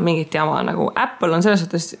kodusõda, mingit jama. Nagu Apple on selles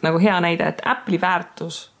suhtes nagu hea näide, et Apple'i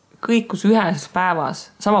väärtus kõikus ühes päevas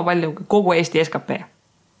sama palju kui kogu Eesti SKP.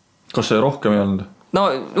 Kas see rohkem ei olnud? No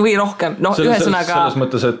või rohkem, ühesõnaga... Selles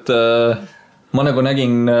mõttes, et ma nagu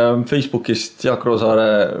nägin Facebookist Jaak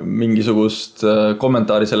Roosaare mingisugust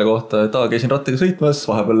kommentaari selle kohta, et käisin rattaga sõitmas,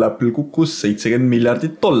 vahepeal Apple kukkus $70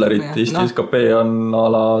 miljardit. Eesti SKP on a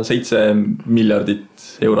la 7 miljardit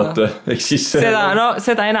eurot. Ehk siis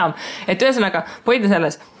seda enam. Et ühesõnaga, pointi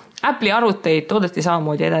selles, Apple'i arvuteid toodeti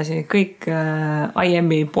samamoodi edasi, kõik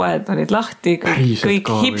IM-i poed olid lahti,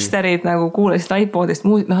 kõik hipsterid nagu kuulasid iPodist,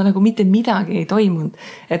 nagu mitte midagi ei toimunud.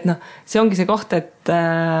 Et see ongi see koht, et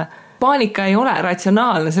paanika ei ole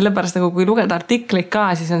ratsionaalne, sellepärast nagu kui lugeda artikleid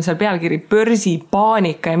ka, siis on seal pealkiri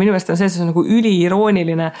börsipaanika ja minu meelest on see nagu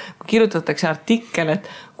üliirooniline, kui kirjutatakse artikkel, et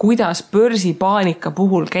kuidas börsipaanika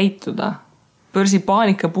puhul käituda.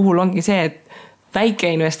 Börsipaanika puhul ongi see, et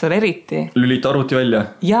väikeinvestor eriti. Lülita arvuti välja.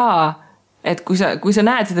 Jaa, et kui sa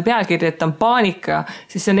näed seda pealkirja, et on paanika,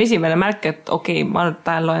 siis see on esimene märk, et okei, ma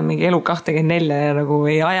tähel loen mingi Elu 24 ja nagu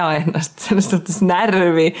ei aja ennast sellest suhtes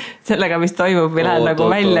närvi sellega, mis toimub või lähen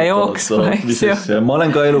nagu välja jooksma. Ma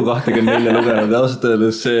olen ka Elu 24 lugenud ja ausalt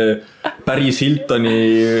öeldes see Paris Hiltoni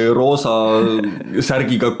roosa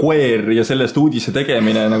särgiga koer ja sellest uudise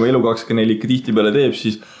tegemine nagu Elu 24 ikka tihti peale teeb,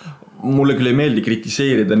 siis mulle küll ei meeldi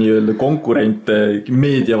kritiseerida nii-öelda konkurente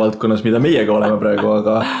meediavaldkonnas, mida meiega oleme praegu,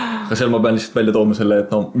 aga seal ma pean lihtsalt välja tooma selle,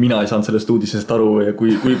 et mina ei saanud sellest uudisest aru ja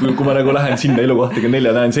kui ma nagu lähen sinna Elu 24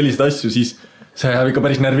 ja näen selliseid asju, siis see jääb ikka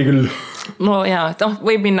päris närvi küll. No jaa,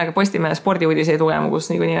 võib minna ka Postimehe spordiuudiseid lugema, kus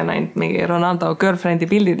niikuinii on näinud mingi Ronaldo girlfriend'i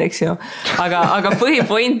pildid, eks ju. Aga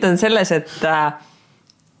põhipoint on selles, et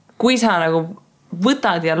kui sa nagu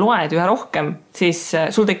võtad ja loed üha rohkem, siis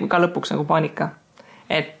sul tekib ka lõpuks nagu paanika.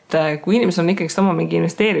 Et kui inimesel on ikkagi oma mingi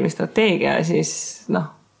investeerimisstrateegia, siis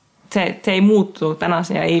see ei muutu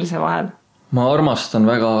tänase ja eilse vahel. Ma armastan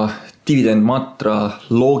väga dividend mantra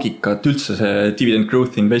loogikat, üldse see dividend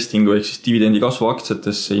growth investingu ehk siis dividendi kasvu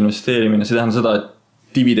aktsiatesse investeerimine. See tähendab seda, et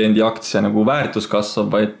dividendi aktsia nagu väärtus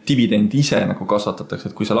kasvab, vaid dividend ise nagu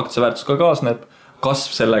kasvatatakse. Et kui seal aktsia väärtus ka kaasneb,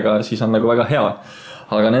 kasv sellega, siis on nagu väga hea.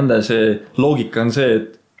 Aga nende see loogika on see,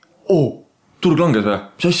 et turg langes või?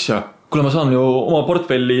 Mis asja? Kuule, ma saan ju oma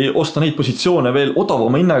portfelli osta neid positsioone veel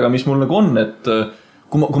odavama hinnaga, mis mul nagu on, et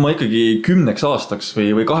kui ma ikkagi 10 aastaks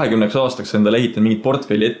või 20 aastaks endale ehitan mingit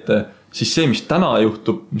portfelli ette, siis see, mis täna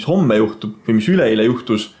juhtub, mis homme juhtub või mis üleeile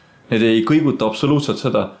juhtus, need ei kõiguta absoluutselt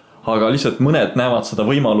seda, aga lihtsalt mõned näevad seda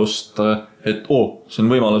võimalust, et see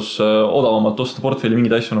on võimalus odavamalt osta portfelli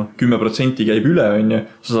mingid asju, 10% käib üle,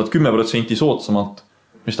 sa saad 10% soodsamalt,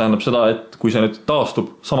 mis tähendab seda, et kui see nüüd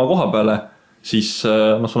taastub sama koha peale, siis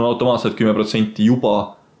sul on automaatselt 10%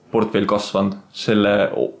 juba portfell kasvanud selle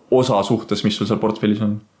osa suhtes, mis sul seal portfellis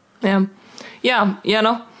on. Ja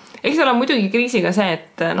eks seal on muidugi kriisiga see,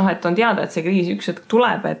 et on teada, et see kriis üks hetk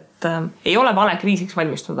tuleb, et ei ole vale kriisiks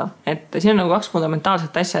valmistuda. Et siin on nagu 2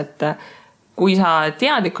 fundamentaalset asja, et kui sa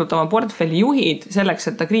teadlikult oma portfelli juhid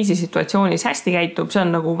selleks, et ta kriisisituatsioonis hästi käitub, see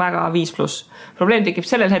on nagu väga 5+. Probleem tekib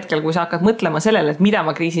sellel hetkel, kui sa hakkad mõtlema sellele, et mida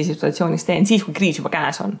ma kriisisituatsioonis teen, siis kui kriis juba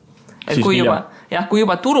käes on. Et kui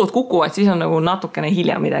juba turud kukuvad, siis on nagu natukene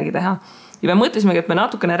hilja midagi teha. Ja me mõtlesimegi, et me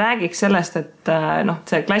natukene räägiks sellest, et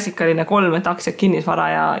see klassikaline 3, et aktsiad, kinnisvara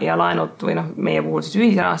ja laenud või meie puhul siis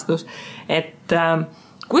ühisrahastus, et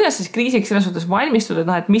kuidas siis kriisiks selles suhtes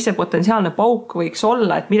valmistuda, et mis see potentsiaalne pauk võiks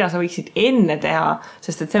olla, et mida sa võiksid enne teha,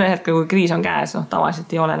 sest et selle hetkel, kui kriis on käes, tavaliselt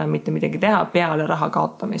ei ole enam mitte midagi teha peale raha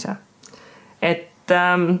kaotamise. Et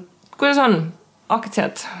kuidas on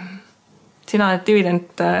aktsiad? Sina oled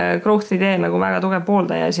dividend growth idee nagu väga tugev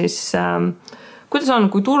pooldaja, siis kuidas on,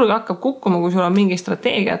 kui turg hakkab kukkuma, kui sul on mingi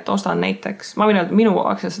strateegia, et ostan näiteks, ma võin öelda, minu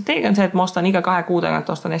aktsiastrateegia on see, et ma ostan iga 2 kuu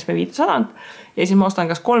tagant, ostan SP500 ja siis ma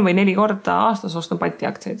ostan kas 3 või 4 korda aastas ostan Balti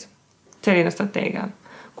aktsiaid. Selline strateegia.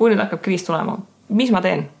 Kui nüüd hakkab kriis tulema, mis ma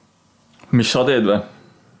teen? Mis sa teed või?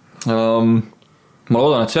 Ma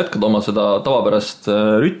loodan, et sa jätkad oma seda tavapärast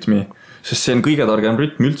rütmi, sest see on kõige targem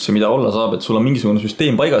rütm üldse, mida olla saab, et sul on mingisugune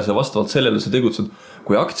süsteem paigas ja vastavalt sellele sa tegutsed.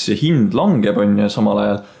 Kui aktsia hind langeb on ja samal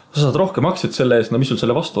ajal, sa saad rohkem aktsiat selle eest, mis sul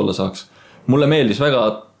selle vastu olla saaks. Mulle meeldis väga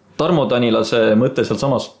Tarmo Tanilase mõte seal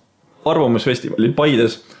samas arvamusfestivalil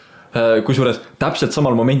Paides, kusjuures täpselt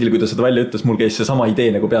samal momendil, kui ta seda välja ütles, mul käis see sama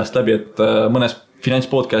idee nagu peast läbi, et mõnes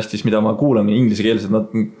finantspodcastis, mida ma kuulan inglise keeles,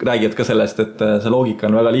 nad räägivad ka sellest, et see loogika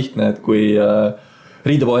on väga lihtne, et kui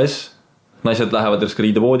riidepoes naised lähevad ka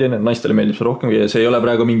riidepoodi, naistele meeldib see rohkem ja see ei ole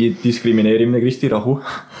praegu mingi diskrimineerimine, Kristi, rahu.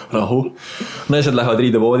 Naised lähevad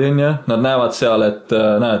riidepoodi ja nad näevad seal, et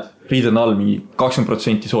riid on all mingi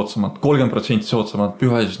 20% soodsamalt, 30% soodsamalt,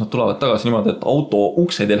 püha ja siis nad tulevad tagasi niimoodi, et auto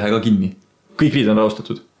uksed ei lähe ka kinni. Kõik riid on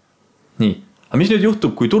raustatud. Nii. Aga mis nüüd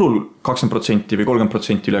juhtub, kui turul 20% või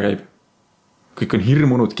 30% üle käib? Kõik on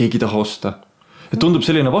hirmunud, keegi taha osta. Et tundub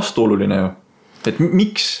selline vastuoluline ju. Et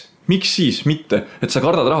miks siis mitte, et sa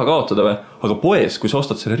kardad raha kaotada või, aga poes, kui sa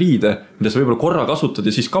ostad selle riide, mida sa võib-olla korra kasutad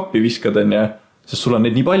ja siis kappi viskad, sest sul on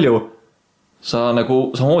neid nii palju, sa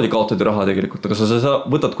nagu samamoodi kaotad ju raha tegelikult, aga sa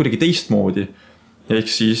võtad kuidagi teistmoodi. Ehk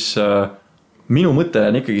siis minu mõte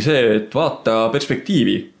on ikkagi see, et vaata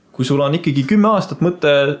perspektiivi. Kui sul on ikkagi 10 aastat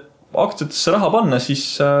mõte aktsiatesse raha panna, siis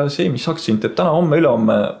see, mis aktsiaid teeb täna, homme,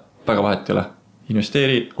 ülehomme, väga vahet ei ole.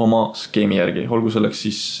 Investeeri oma skeemi järgi, olgu selleks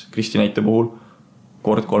siis Kristi näite puhul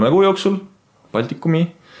kord 3 kuu jooksul Baltikumi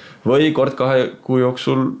või kord 2 kuu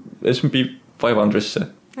jooksul S&P 500-sse.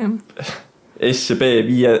 SB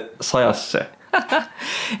 500-sse.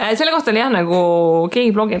 Selle kohta oli jah, nagu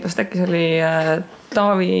keegi blogidest äkki see oli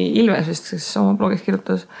Taavi Ilves vist, kes oma blogis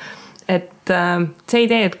kirjutas, et see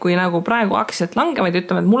idee, et kui nagu praegu aktsiad langevad ja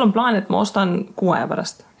ütleme, et mul on plaan, et ma ostan 6 aja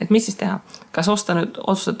pärast, et mis siis teha? Kas osta nüüd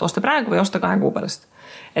otsustada osta praegu või osta 2 kuu pärast?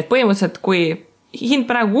 Et põhimõtteliselt, kui hind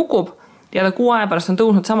praegu kukub ja ta 6 aja pärast on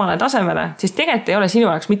tõusnud samale tasemele, siis tegelikult ei ole sinu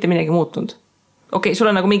jaoks mitte midagi muutunud. Okei, sul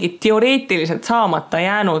on nagu mingi teoreetiliselt saamata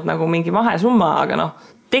jäänud nagu mingi vahesumma, aga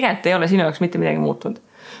tegelikult ei ole sinu jaoks mitte midagi muutunud.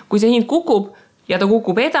 Kui see hind kukub ja ta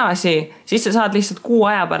kukub edasi, siis sa saad lihtsalt 6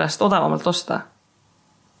 aja pärast odavamalt osta.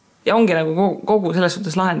 Ja ongi nagu kogu selles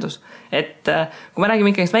suhtes lahendus. Et kui me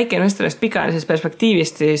räägime ikkagi väikeinvestorist pikaajalisest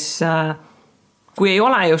perspektiivist, siis kui ei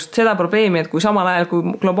ole just seda probleemi, et kui samal ajal,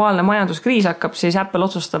 kui globaalne majanduskriis hakkab, siis Apple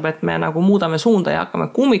otsustab, et me nagu muudame suunda ja hakkame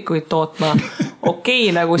kummikuid tootma.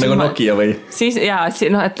 Okei, nagu Nokia või? Siis,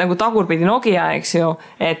 et nagu tagurpidi Nokia, eks ju,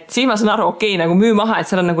 et siis ma saan aru, nagu müü maha,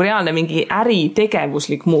 et seal on nagu reaalne mingi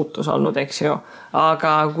äritegevuslik muutus olnud, eks ju.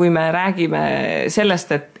 Aga kui me räägime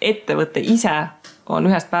sellest, et ettevõtte ise on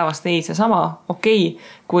ühest päevast teise sama,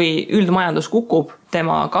 kui üldmajandus kukub,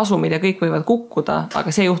 tema kasumid ja kõik võivad kukkuda,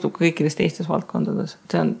 aga see juhtub ka kõikides teistes valdkondades.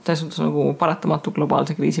 See on selles suhtes nagu paratamatu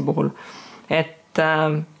globaalse kriisi puhul. Et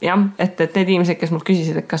jah, et need inimesed, kes mul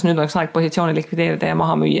küsisid, et kas nüüd oleks aeg positsiooni likvideerida ja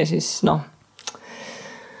maha müüa, siis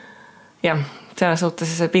jah, selles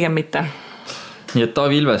suhtes pigem mitte. Nii et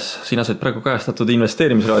Taavi Ilves, sina said praegu kajastatud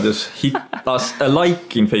investeerimisraadios hit us a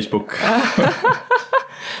like in Facebook.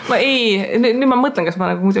 Nüüd ma mõtlen, kas ma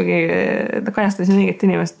nagu muidugi kajastasin õiget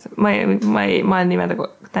inimest. Ma olen nimeda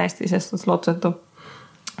täiesti sellest lootusetu.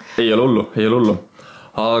 Ei ole hullu.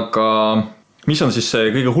 Aga mis on siis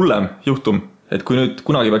see kõige hullem juhtum, et kui nüüd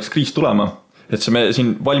kunagi peaks kriis tulema, et me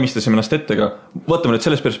siin valmistasime ennast ettega, võtame nüüd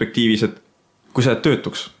selles perspektiivis, et kui sa jääd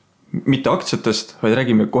töötuks, mitte aktsiatest, vaid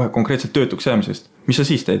räägime kohe konkreetselt töötuks jäämisest, mis sa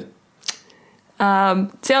siis teed?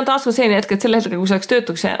 See on taas selline hetk, et selle hetkel, kui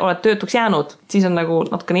sa oled töötuks jäänud, siis on nagu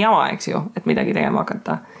natukene jama, eks ju, et midagi tegema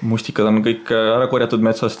hakata. Mustikad on kõik ära korjatud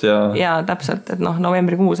metsast ja täpselt, et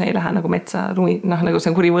novembrikuus ei lähe nagu metsa nagu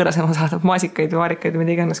see kuri võõrasema saadab maasikaid või vaarikaid või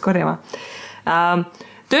mida iganes korjama.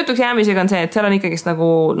 Töötuks jäämisega on see, et seal on ikkagi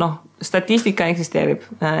nagu statistika eksisteerib.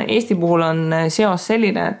 Eesti puhul on seos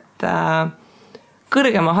selline, et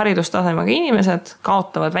kõrgema haridustasemega inimesed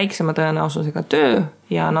kaotavad väiksema tõenäosusega töö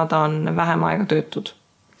ja nad on vähem aega töötud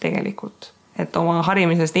tegelikult. Et oma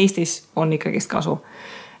harimisest Eestis on ikkagist kasu.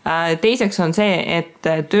 Teiseks on see, et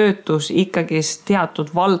töötus ikkagist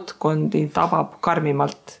teatud valdkondi tabab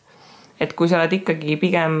karmimalt. Et kui sa oled ikkagi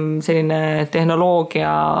pigem selline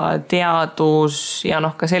tehnoloogia, teadus ja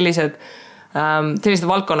ka sellised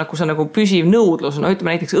valdkonnad, kus on nagu püsiv nõudlus,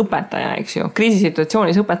 ütleme näiteks õpetaja, eks ju.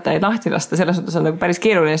 Kriisisituatsioonis õpetajaid lahti lasta, selles suhtes on nagu päris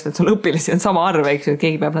keeruline, et sul õpilasi on sama arv, eks ju, et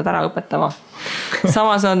keegi peab nad ära õpetama.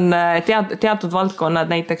 Samas on teatud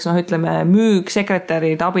valdkonnad, näiteks ütleme müük,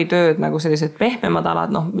 sekretärid, abitööd, nagu sellised pehmemad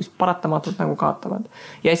alad, mis paratamatult nagu kaotavad.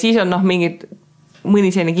 Ja siis on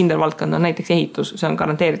mõni selline kindel valdkond on näiteks ehitus, see on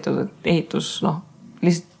garanteeritud, et ehitus,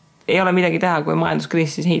 lihtsalt ei ole midagi teha, kui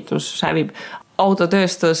majanduskriis, siis ehitus hävib.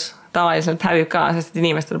 Autotööstus tavaliselt hävib ka, sest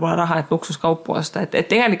inimestel pole raha, et luksuskaupu osta. Et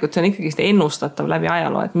tegelikult see on ikkagi ennustatav läbi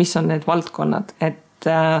ajaloo, et mis on need valdkonnad. Et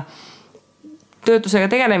töötusega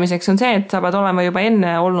tegelemiseks on see, et sa pead olema juba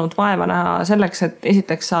enne olnud vaeva näha selleks, et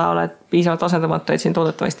esiteks sa oled piisavalt asendamatu, et siin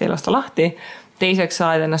toodetavasti ei lasta lahti. Teiseks sa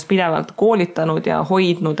oled ennast pidevalt koolitanud ja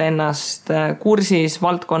hoidnud ennast kursis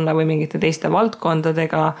valdkonna või mingite teiste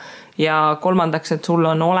valdkondadega. Ja kolmandaks, et sul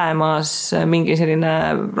on olemas mingi selline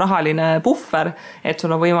rahaline puhver, et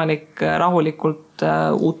sul on võimalik rahulikult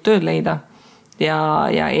uut tööd leida.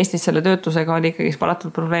 Ja Eestis selle töötusega oli ikkagi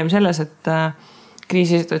paratult probleem selles, et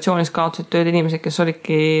kriisisituatsioonis kaotasid tööd inimesed, kes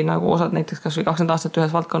olidki nagu osad näiteks kas või 20 aastat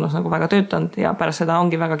ühes valdkonnas nagu väga töötanud ja pärast seda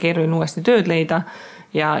ongi väga keeruline uuesti tööd leida.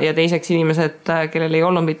 Ja teiseks inimesed, kellel ei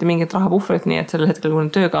olnud mitte mingit rahapuhvrit, nii et sellel hetkel, kui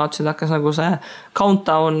nad töö kaotasid, hakkas nagu see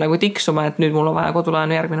countdown nagu tiksuma, et nüüd mul on vaja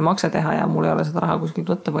kodulaenu järgmine makse teha ja mul ei ole seda raha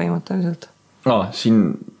kuskilt võtta põhimõtteliselt. Siin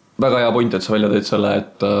väga hea point, et sa välja teed selle,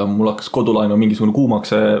 et mul hakkas kodulaenu mingisugune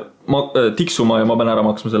kuumakse tiksuma ja ma pean ära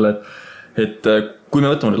maksma selle, et kui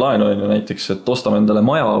me võtame laenu näiteks, et ostame endale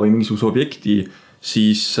maja või mingisuguse objekti,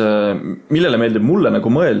 siis millele meeldib mulle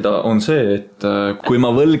nagu mõelda on see, et kui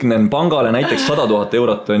ma võlgnen pangale näiteks 100 000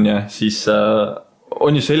 eurot on ja, siis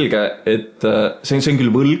on ju selge, et see on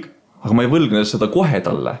küll võlg, aga ma ei võlgne seda kohe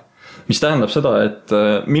talle. Mis tähendab seda, et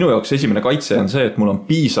minu jaoks esimene kaitse on see, et mul on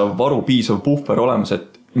piisav varu, piisav puhver olemas,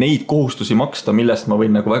 et neid kohustusi maksta, millest ma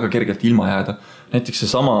võin nagu väga kergelt ilma jääda. Näiteks see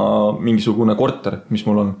sama mingisugune korter, mis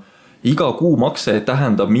mul on. Iga kuu makse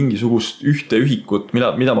tähendab mingisugust ühte ühikut,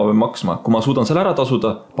 mida ma pean maksma. Kui ma suudan selle ära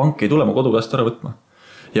tasuda, pank ei tule ma kodu käest ära võtma.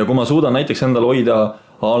 Ja kui ma suudan näiteks endal hoida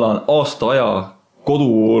aasta aja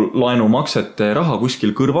kodulaenu maksete raha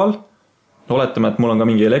kuskil kõrval, oletame, et mul on ka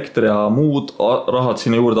mingi elekter ja muud rahad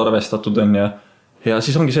sinna juurde arvestatud on ja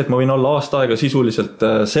siis ongi see, et ma võin olla aasta aega sisuliselt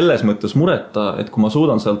selles mõttes mureta, et kui ma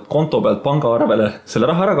suudan sealt konto pealt pangaarvele selle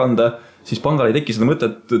raha ära kanda, siis pangal ei teki seda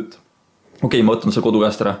mõtet, et okei, ma võtan selle kodu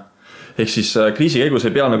käest ära. Ehk siis kriisi käigus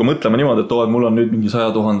ei pea nagu mõtlema niimoodi, et mul on nüüd mingi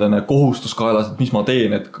 100 000 kohustus kaelas, et mis ma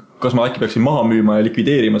teen, et kas ma äkki peaksin maha müüma ja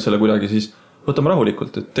likvideerima selle kuidagi, siis võtame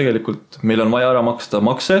rahulikult, et tegelikult meil on vaja ära maksta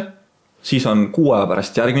makse, siis on 6 aja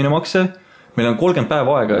pärast järgmine makse. Meil on 30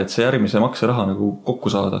 päeva aega, et see järgmise makseraha nagu kokku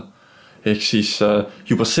saada. Ehk siis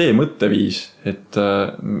juba see mõtteviis, et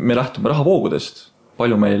me lähtume rahavoogudest,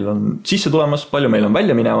 palju meil on sisse tulemas, palju meil on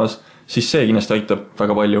välja minemas, siis see kindlasti aitab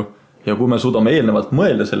väga palju. Ja kui me suudame eelnevalt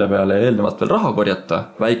mõelda selle peale ja eelnevalt veel raha korjata,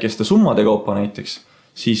 väikeste summade kaupa näiteks,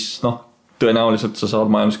 siis tõenäoliselt sa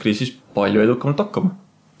saad majanduskriisis palju edukamalt hakkama.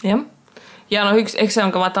 Jah. Ja eks see on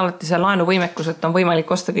ka vaata alati see laenuvõimekus, et on võimalik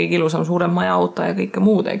osta kõige ilusam suurem maja, auto ja kõike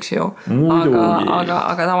muud, eks ju.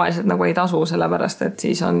 Aga tavaliselt nagu ei tasu sellepärast, et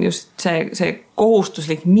siis on just see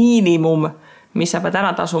kohustuslik miinimum, mis sa pead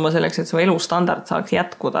ära tasuma selleks, et su elustandard saaks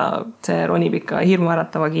jätkuda, see ronib ikka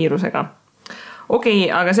hirmuäratava kiirusega. Okei,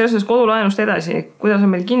 aga selles kodulaenust edasi, kuidas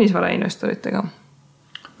on meil kinnisvarainvestoritega?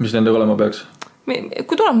 Mis nendega olema peaks?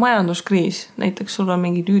 Kui tuleb majanduskriis, näiteks sul on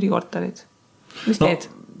mingid üürikorterid, mis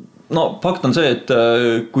teed? No fakt on see, et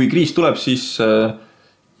kui kriis tuleb, siis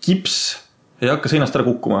kips ei hakka seinast ära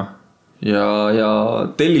kukkuma ja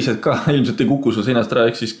tellised ka ilmselt ei kuku sul seinast ära,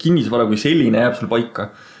 ehk siis kinnisvara kui selline jääb sul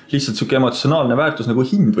paika. Lihtsalt siuke emotsionaalne väärtus nagu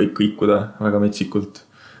hind võib kõikuda väga metsikult.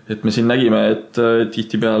 Et me siin nägime, et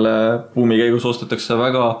tihtipeale buumi käigus ostetakse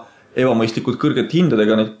väga ebamõistlikult kõrgete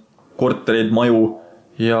hindadega neid kortereid, maju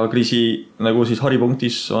ja kriisi nagu siis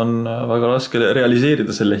haripunktis on väga raske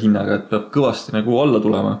realiseerida selle hinnaga, et peab kõvasti nagu alla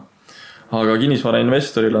tulema. Aga kinnisvara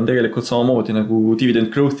investoril on tegelikult samamoodi nagu dividend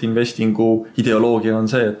growth investingu ideoloogia on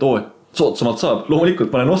see, et soodsamalt saab,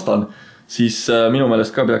 loomulikult ma ostan, siis minu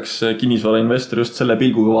meelest ka peaks kinnisvara investor just selle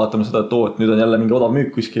pilguga vaatama seda, et nüüd on jälle mingi odav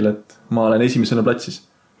müük kuskil, et ma olen esimesena platsis.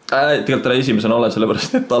 Tegelikult ära esimesena ole,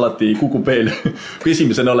 sellepärast et alati kukub veel. Kui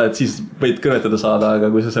esimesena oled, siis võid kõrvetada saada, aga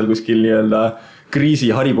kui sa seal kuskil kriisi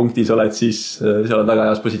haripunktis oled, siis seal on väga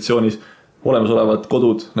heas positsioonis. Olemasolevad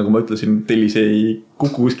kodud, nagu ma ütlesin, tellis ei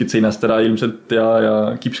kuku kuskilt seinast ära ilmselt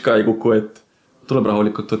ja kips ka ei kuku, et tuleb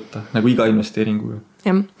rahulikult võtta, nagu iga investeeringu.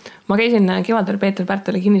 Ja, ma käisin kevadel Peeter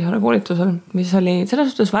Pärteli kinnisvara koolitusel, mis oli selles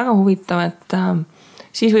suhtes väga huvitav, et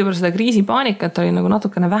siis võib-olla seda kriisipaanikat oli nagu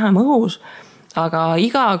natukene vähem õhus, aga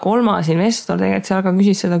iga 3. investor tegelikult seal ka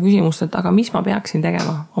küsis seda küsimust, et aga mis ma peaksin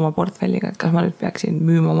tegema oma portfelliga, et kas ma nüüd peaksin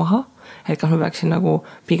müüma maha, et kas ma peaksin nagu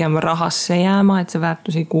pigem rahasse jääma, et see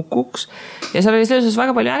väärtus ei kukuks. Ja seal oli selles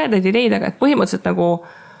väga palju ägedaid ideid, aga et põhimõtteliselt nagu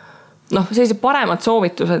sellised paremad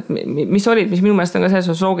soovitused, mis minu meelest on ka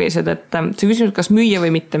selles loogilised, et see küsimus, kas müüa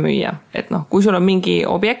või mitte müüa. Et kui sul on mingi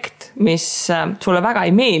objekt, mis sulle väga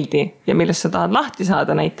ei meeldi ja millest sa tahad lahti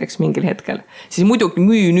saada näiteks mingil hetkel, siis muidugi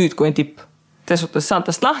müü nüüd, kui on tipp. Tesutas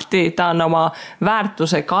saatast lahti, ta on oma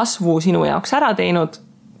väärtuse kasvu sinu jaoks ära teinud,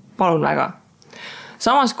 palun väga.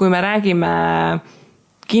 Samas, kui me räägime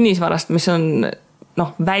kinnisvarast, mis on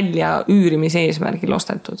välja üürimise eesmärgil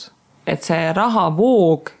ostetud, et see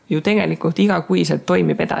rahavoog ju tegelikult igakuiselt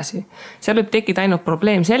toimib edasi. Seal võib tekkida ainult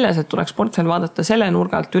probleem selles, et tuleks portfell vaadata selle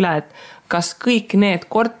nurgalt üle, et kas kõik need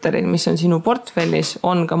korterid, mis on sinu portfellis,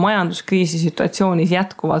 on ka majanduskriisi situatsioonis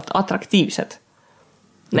jätkuvalt atraktiivsed.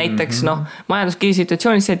 Näiteks majanduskriisi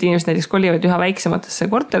situatsioonis see, et inimesed näiteks kolivad üha väiksematesse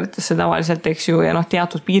korteritesse tavaliselt, eks ju, ja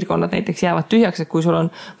teatud piirkonnad näiteks jäävad tühjaks, et kui sul on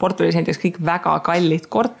portfellis näiteks kõik väga kallid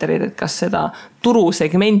korterid, et kas seda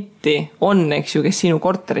turusegmenti on, eks ju, kes sinu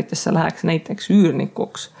korteritesse läheks näiteks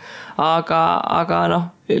üürnikuks. Aga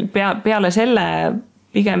peale selle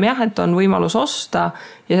pigem jah, et on võimalus osta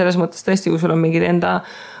ja selles mõttes tõesti, kui sul on mingid enda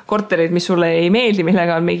korterid, mis sulle ei meeldi,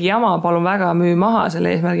 millega on mingi jama, palun väga müü maha selle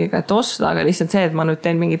eesmärgiga, et osta, aga lihtsalt see, et ma nüüd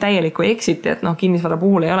teen mingi täieliku exiti, et kinnisvara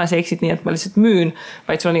puhul ei ole see exit nii, et ma lihtsalt müün,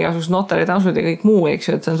 vaid sul on igasugused notaritasud ja kõik muu, eks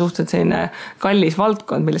ju, et see on suhteliselt selline kallis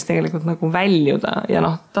valdkond, millest tegelikult nagu väljuda ja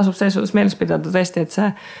tasub selles suhtes meeles pidada tõesti, et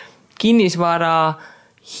see kinnisvara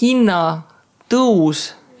hinna tõus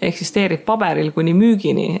eksisteerib paberil kuni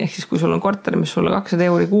müügini, ehk siis kui sul on korter, mis sulle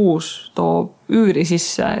 200 € kuus toob üüri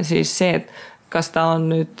sisse, siis see, et kas ta on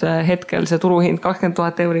nüüd hetkel see turuhind 20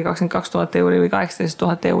 000 €, 22 000 € või 18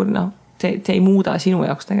 000 €, see ei muuda sinu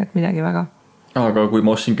jaoks tegelikult midagi väga. Aga kui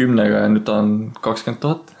ma ostsin 10 ja nüüd ta on 20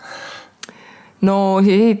 000? No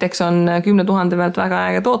siis esiteks on 10 000 pealt väga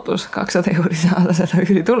äge tootlus, 200 € saada seda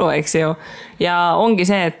üüritulu, eks ju. Ja ongi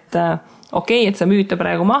see, et okei, et sa müüd ta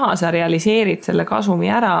praegu maha, sa realiseerid selle kasumi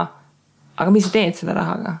ära, aga mis sa teed selle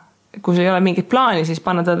rahaga? Kui sul ei ole mingit plaani, siis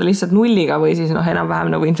panna teda lihtsalt nulliga või siis enam-vähem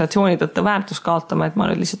nagu inflatsiooni tõttu väärtus kaotama, et ma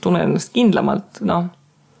nüüd lihtsalt tunnen ennast kindlamalt,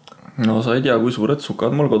 No sa ei tea, kui suured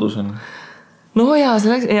sukad mul kodus on. No ja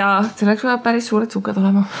selleks peab päris suured sukad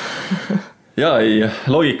olema. Ja ei,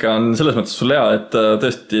 loogika on selles mõttes sul hea, et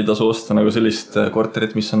tõesti tasu osta nagu sellist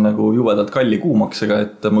korterit, mis on nagu jubedalt kalli kuumaksega,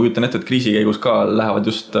 et ma kujutan ette, et kriisi käigus ka lähevad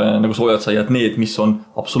just nagu soojad saiad need, mis on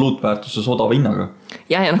absoluutväärtuses odava hinnaga.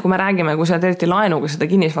 Ja kui me räägime, kui sa oled eriti laenuga seda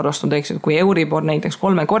kinnisvara ostnud, eks ju, kui Euribor näiteks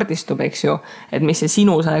 3-kordistub, eks ju, et mis see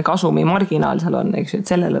sinu see kasumi marginaal seal on, eks ju,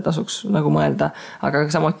 et sellele tasuks nagu mõelda, aga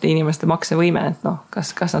samuti inimeste maksevõime, et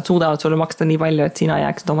kas nad suudavad sulle maksta nii palju, et sina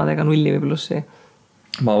jääksid omadega nulli või plussi.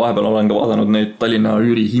 Ma vahepeal olen ka vaadanud neid Tallinna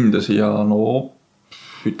üürihindasi ja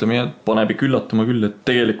ütleme, et paneb ikka üllatama küll, et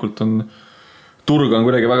tegelikult turg on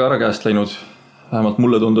kuidagi väga ära käest läinud. Vähemalt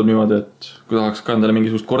mulle tundub niimoodi, et kui tahaks ka endale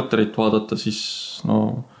mingisugust korterit vaadata, siis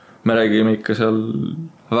me räägime ikka seal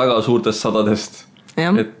väga suurtest sadadest,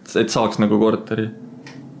 et saaks nagu korteri.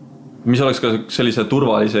 Mis oleks ka sellise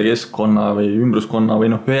turvalise keskkonna või ümbruskonna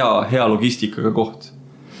või hea logistikaga koht.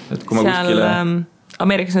 Et kui ma kuskile...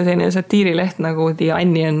 Ameerikas on selline satiirileht nagu The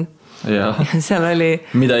Onion. Ja seal oli...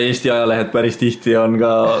 Mida Eesti ajalehed päris tihti on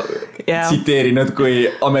ka tsiteerinud kui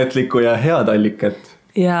ametlikku ja head allikat.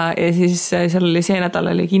 Ja siis seal oli see nädal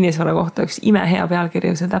oli kinnisvara kohta üks imehea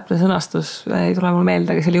pealkiri, see täpne sõnastus ei tule mul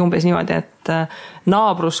meelde, aga see oli umbes niimoodi, et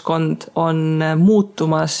naabruskond on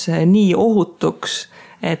muutumas nii ohutuks,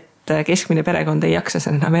 et keskmine perekond ei jaksa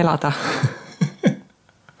seal enam elada.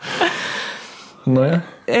 Nojah.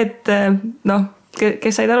 Et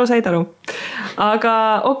kes said aru. Aga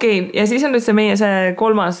okei, ja siis on nüüd see meie see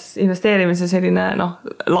kolmas investeerimise selline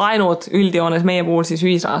laenud üldjoones meie puhul siis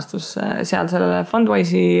ühisrahastus. Seal sellele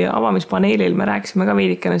Fundwise'i avamispaneelil me rääkisime ka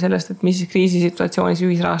veidikene sellest, et mis kriisisituatsioonis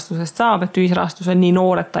ühisrahastusest saab, et ühisrahastus on nii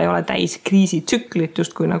noor, et ta ei ole täis kriisitsüklit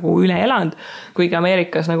just kui nagu üle elanud, kuigi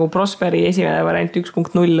Ameerikas nagu Prosperi esimene variant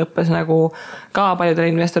 1.0 lõppes nagu ka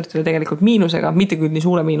paljudele investoritele tegelikult miinusega, mitte küll nii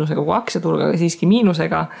suure miinusega kui aktsiaturg, aga siiski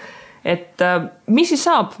miinusega. Et mis siis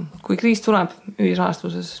saab, kui kriis tuleb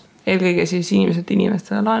ühisrahastuses, eelkõige siis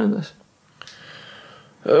inimestele laenudes?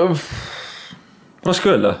 Raske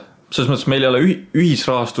öelda. Selles mõttes meil ei ole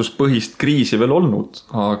ühisrahastuspõhist kriisi veel olnud,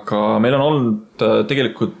 aga meil on olnud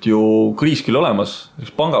tegelikult ju kriis küll olemas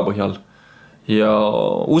panga põhjal. Ja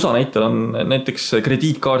USA näitel on näiteks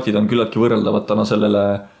krediitkaardid on küllaltki võrreldavad täna sellele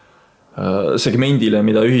segmendile,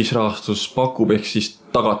 mida ühisrahastus pakub, ehk siis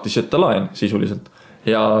tagatiseta laen sisuliselt.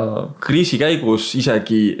 Ja kriisi käigus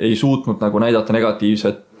isegi ei suutnud nagu näidata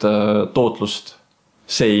negatiivset tootlust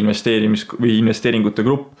see investeeringute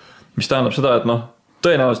grupp, mis tähendab seda, et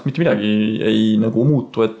tõenäoliselt mitte midagi ei nagu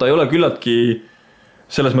muutu, et ta ei ole küllaltki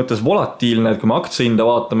selles mõttes volatiilne, et kui me aktsiahinda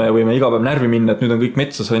vaatame või me iga päev närvi minna, et nüüd on kõik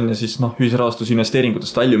metsas on ja siis ühisrahastus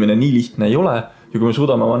investeeringutest väljumine nii lihtne ei ole ja kui me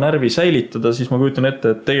suudame oma närvi säilitada, siis ma kujutan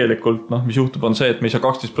ette, et tegelikult mis juhtub on see, et me ei saa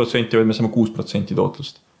 12%, vaid me saame 6%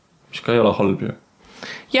 tootlust, mis ka ei ole halb ju.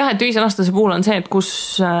 Jah, et ühisrahastuse puhul on see, et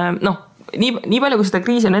kus nii palju, kui seda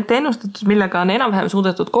kriisi on ette ennustatud, millega on enam-vähem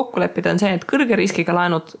suudetud kokku leppida, on see, et kõrge riskiga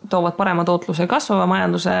laenud toovad parema tootluse kasvava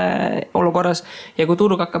majanduse olukorras ja kui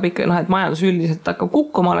turg hakkab ikka, et majandus üldiselt hakkab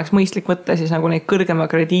kukkuma, oleks mõistlik võtta siis nagu neid kõrgema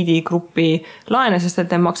krediidigrupi laene, sest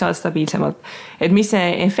et need maksavad stabiilsemalt. Et mis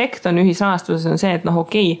see efekt on ühisrahastuses on see, et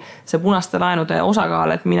okei, see punaste laenude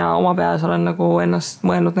osakaal, et mina oma peas olen nagu ennast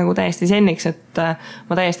mõelnud nagu täiesti senniks, et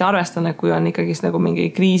ma täiesti arvestan, et kui on ikkagi nagu mingi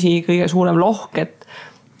kriisi kõige suurem lohk, et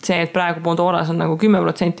see, et praegu Bondoras on nagu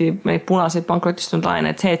 10% neid punaseid pankrotistunud laene,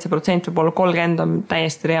 et see protsent võib olla 30 on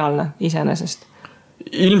täiesti reaalne iseenesest.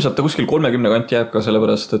 Ilmselt ta kuskil 30 kanti jääb ka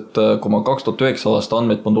sellepärast, et kui ma 2009 aasta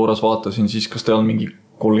andmeid Bondoras vaatasin, siis kas teil on mingi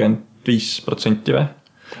 35% või?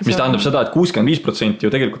 Mis tähendab seda, et 65% ju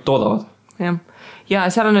tegelikult toodavad. jah. Ja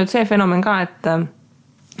seal on nüüd see fenomen ka, et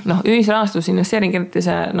ühisrahastus, investeering, eriti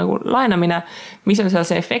see nagu laenamine, mis on seal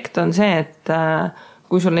see efekt on see, et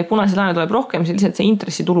kui sul neid punaseid laene tuleb rohkem, siis lihtsalt see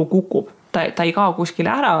intressitulu kukub. Ta ei kao kuskile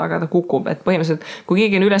ära, aga ta kukub, et põhimõtteliselt kui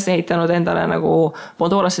keegi on üles ehitanud endale nagu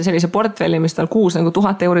Pondorasse sellise portfelli, mis tal kuus nagu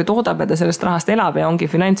 1000 euri toodab ja ta sellest rahast elab ja ongi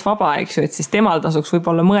finantsvaba, eks ju, et siis temal tasuks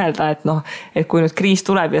võib-olla mõelda, et kui nüüd kriis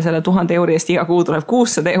tuleb ja selle 1000 euri eest iga kuu tuleb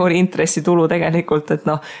 600 euri intressitulu tegelikult,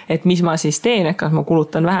 et mis ma siis teen, et kas ma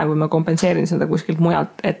kulutan vähem või ma kompenseerin seda kuskilt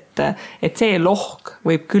mujalt, et see lohk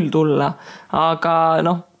võib küll tulla,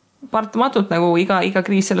 aga paratamatult nagu iga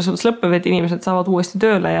kriis selles suhtes lõpeb, et inimesed saavad uuesti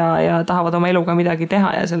tööle ja tahavad oma eluga midagi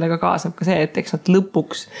teha ja sellega kaasneb ka see, et eks nad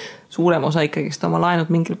lõpuks suurem osa ikkagist oma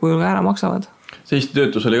laenud mingil kujul ära maksavad. See Eesti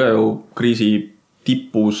töötus oli ka ju kriisi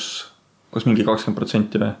tipus kas mingi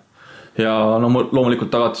 20% või? Ja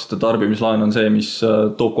loomulikult tagatiseta tarbimislaen on see, mis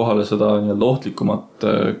toob kohale seda nii-öelda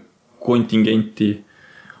ohtlikumat kontingenti.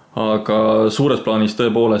 Aga suures plaanis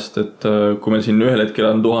tõepoolest, et kui meil siin ühel hetkel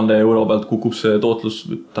on 1000 euro pealt kukub see tootlus,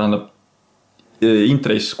 tähendab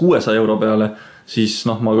intress 600 euro peale, siis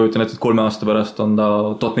ma kujutan ette, et 3 aasta pärast on ta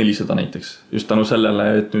 1400 näiteks. Just tänu sellele,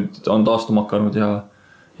 et nüüd on taastuma hakanud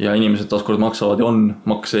ja inimesed taaskord maksavad ja on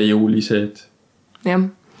maksejõulised. Jah,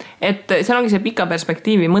 et seal ongi see pika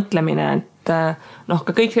perspektiivi mõtlemine, et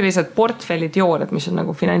ka kõik sellised portfelliteooriad, mis on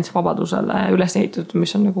nagu finantsvabadusele üles ehitatud,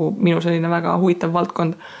 mis on nagu minu selline väga huvitav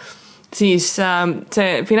valdkond, siis see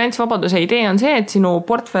finantsvabaduse idee on see, et sinu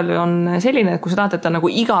portfell on selline, et kui sa tahad, et ta nagu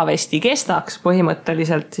igavesti kestaks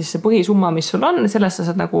põhimõtteliselt, siis see põhisumma, mis sul on, sellest sa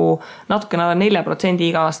saad nagu natukene 4%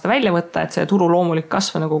 iga aasta välja võtta, et see turu loomulik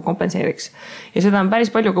kasv nagu kompenseeriks. Ja seda on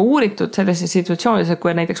päris palju ka uuritud sellises situatsioonides, et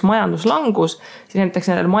kui näiteks majanduslangus, siis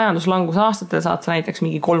näiteks nendel majanduslangus aastatel saad sa näiteks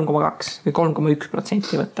mingi 3,2 või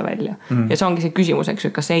 3,1% võtta välja. Ja see ongi see küsimus,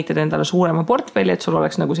 eks, kas sa ehitad endale suurema portfelli, et sul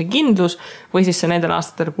oleks nagu see kindlus või siis sa nendel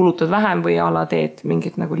aastatel kulutad vähem või ala teed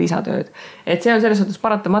mingit nagu lisatööd. Et see on selles suhtes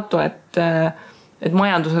paratamatu, et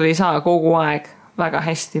majandusel ei saa kogu aeg väga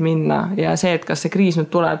hästi minna ja see, et kas see kriis nüüd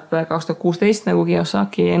tuleb 2016 nagu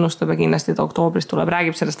Kiyosaki ennustab ja kindlasti ta oktoobris tuleb,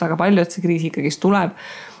 räägib sellest väga palju, et see kriis ikkagist tuleb.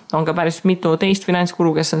 On ka päris mitu teist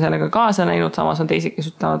finantskulu, kes on sellega kaasa näinud, samas on teised,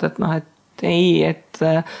 kes ütlevad, et ei, et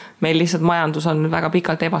meil lihtsalt majandus on väga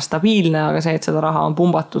pikalt ebastabiilne, aga see, et seda raha on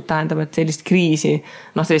pumbatud, tähendab, et sellist kriisi,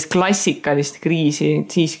 sellist klassikalist kriisi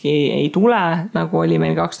siiski ei tule, nagu oli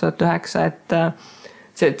meil 2009,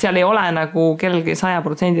 et seal ei ole nagu kellelgi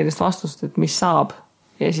 100% vastust, et mis saab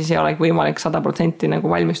ja siis ei olegi võimalik 100% nagu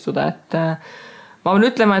valmistuda, et ma pean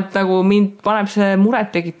ütlema, et nagu mind paneb see muret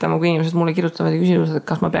tekitama, kui inimesed mulle kirjutavad ja küsivad, et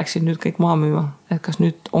kas ma peaksin nüüd kõik maha müüma, et kas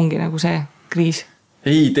nüüd ongi nagu see kriis.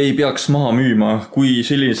 Ei, te ei peaks maha müüma. Kui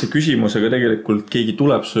sellise küsimusega tegelikult keegi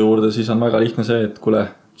tuleb su juurde, siis on väga lihtne see, et kuule,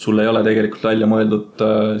 sul ei ole tegelikult välja mõeldud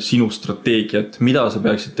sinu strateegiat, mida sa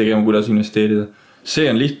peaksid tegema, kuidas investeerida. See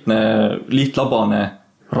on lihtlabane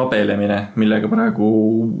rabelemine, millega praegu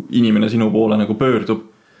inimene sinu poole nagu pöördub.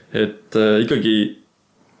 Et ikkagi,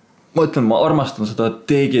 ma ütlen, ma armastan seda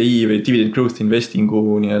DGI või Dividend Growth Investingu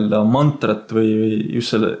nii-öelda mantrat või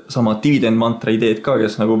just selle sama dividend mantra ideed ka,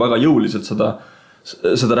 kes nagu väga jõuliselt seda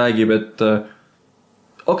räägib, et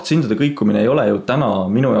aktsiahindade kõikumine ei ole ju täna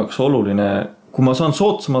minu jaoks oluline. Kui ma saan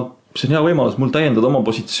soodsamalt, see on hea võimalus mul täiendada oma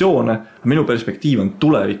positsioone, minu perspektiiv on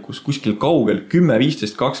tulevikus kuskil kaugel 10,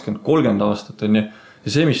 15, 20, 30 aastat on ja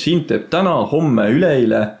see, mis sind teeb täna, homme,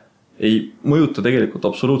 üleeile, ei mõjuta tegelikult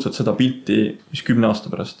absoluutselt seda pilti, mis 10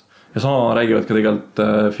 aasta pärast. Ja sama räägivad ka tegelikult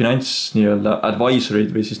finants nii-öelda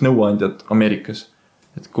advisorid või siis nõuandjad Ameerikas.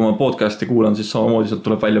 Et kui ma podcasti kuulan, siis samamoodi sealt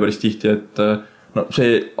tuleb välja päris tihti, et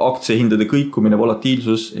see aktsiahindade kõikumine,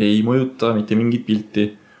 volatiilsus ei mõjuta mitte mingit pilti.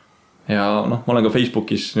 Ja ma olen ka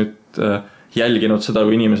Facebookis nüüd jälginud seda,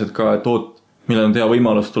 kui inimesed ka, et millal on hea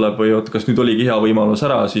võimalus tuleb või kas nüüd oligi hea võimalus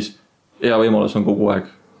ära, siis hea võimalus on kogu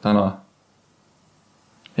aeg täna.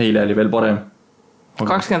 Eile oli veel parem.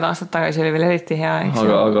 20 aastat tagasi oli veel eriti hea.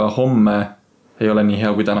 Aga homme ei ole nii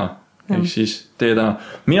hea kui täna. Ehk siis tee täna.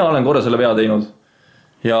 Mina olen korra selle vea teinud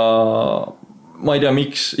ja ma ei tea,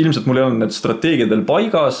 miks, ilmselt mul ei olnud need strateegiad veel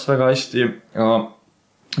paigas väga hästi, aga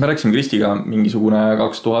me rääkisime Kristiga mingisugune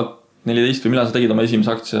 2014 või millal sa tegid oma esimese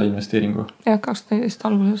aktsia investeeringu? Jah, 2014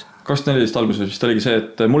 alguses. 2014 alguses vist oligi see,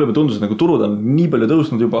 et mulle juba tundus, et nagu turud on nii palju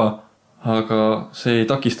tõusnud juba, aga see ei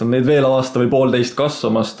takistanud neid veel aasta või 1,5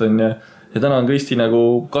 kasvamast ja täna on Kristi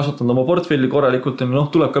nagu kasvatanud oma portfelli korralikult,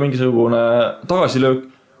 tuleb ka mingisugune tagasilöök,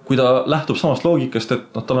 kui ta lähtub samast loogikast,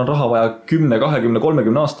 et tal on raha vaja 10, 20,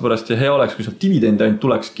 30 aasta pärast ja hea oleks, kui sealt dividendi ainult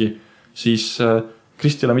tulekski, siis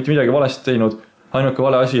Kristi ei ole mitte midagi valesti teinud. Ainuke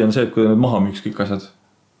vale asi on see, et kui ta nüüd maha müüks kõik asjad.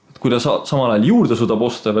 Et kui ta samal ajal juurde suudab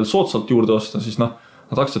osta, veel soodsalt juurde osta, siis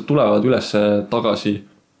Nad aktsiad tulevad üles tagasi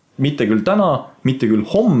mitte küll täna, mitte küll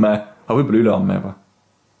homme, aga võib-olla ülehomme juba.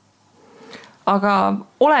 Aga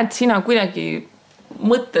oled sina kuidagi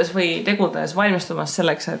mõttes või tegudes valmistumas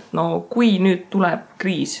selleks, et no kui nüüd tuleb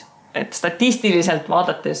kriis, et statistiliselt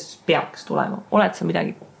vaadates peaks tulema, oled sa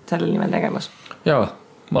midagi sellel nimel tegemas? Jaa,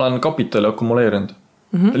 ma olen kapitali akumuleerinud.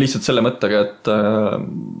 Lihtsalt selle mõttega, et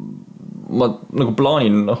ma nagu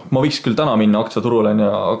plaanin, ma võiks küll täna minna aktsiaturule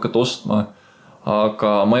ja hakata ostma,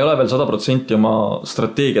 aga ma ei ole veel 100% oma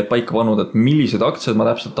strateegiat paika pannud, et millised aktsiad ma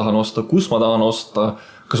täpselt tahan osta, kus ma tahan osta,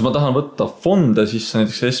 kas ma tahan võtta fonde, siis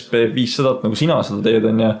näiteks SP500, nagu sina seda teed,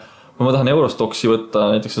 ja ma tahan Eurostoksi võtta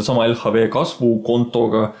näiteks sama LHV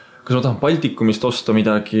kasvukontoga, kas ma tahan Baltikumist osta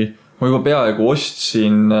midagi, ma juba peaaegu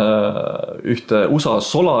ostsin ühte USA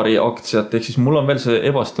Solari aktsiat, ehk siis mul on veel see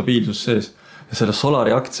ebastabiilsus sees. Ja selle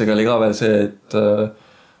Solari aktsiaga oli ka veel see, et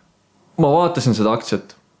ma vaatasin seda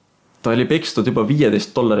aktsiat, ta oli pekstud juba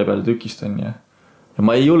 $15 peale tükist, ja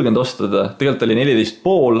ma ei julgenud osta teda, tegelikult oli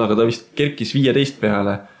 14,5, aga ta vist kerkis 15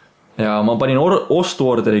 peale ja ma panin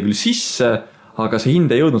ostuorderi küll sisse, aga see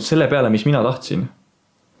hind ei jõudnud selle peale, mis mina tahtsin.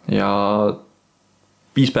 Ja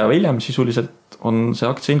 5 päeva hiljem sisuliselt on see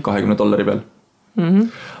aktsia hind $20 peal.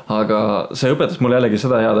 Aga see õpetas mulle jällegi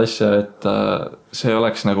seda head asja, et see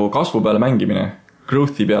oleks nagu kasvu peale mängimine,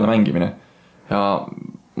 growthi peale mängimine ja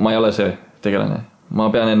ma ei ole see tegelane. Ma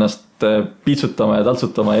pean ennast piitsutama ja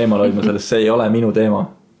taltsutama ja eemal hoidma sellest, see ei ole minu teema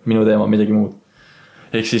midagi muud.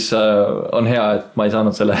 Ehk siis on hea, et ma ei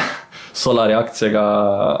saanud selle Solari aktsiaga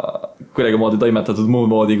kuidagi moodi toimetatud muud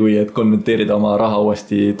moodi, kui et konverteerida oma raha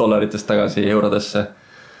uuesti dollaritest tagasi eurodesse.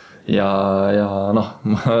 Ja noh,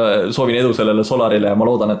 ma soovin edu sellele Solarile ja ma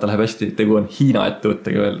loodan, et ta läheb hästi. Tegu on Hiina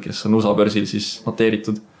ettevõttega veel, kes on USA börsil siis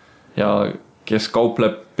noteeritud ja kes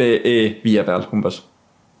kaupleb PE5 peal umbes.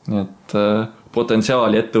 Nii et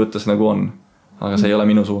potentsiaali ettevõttes nagu on, aga see ei ole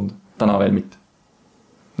minu suund, täna veel mitte.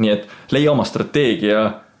 Nii et leia oma strateegia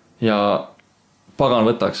ja pagan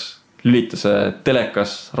võtaks, lülita see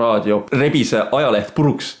telekas, raadio, rebi see ajaleht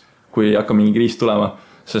puruks, kui hakkab mingi kriis tulema,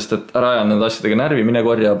 sest et ära aja nende asjadega närvi, mine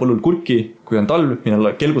korja põllul kurki, kui on talv,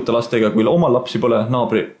 mine kelguta lastega, kui omal lapsi pole,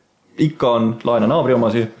 naabri ikka on, laena naabri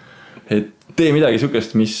omasi, et tee midagi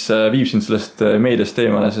sükest, mis viib sind sellest meediast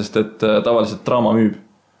teemale, sest et tavaliselt draama müüb.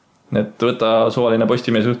 Et võta suvaline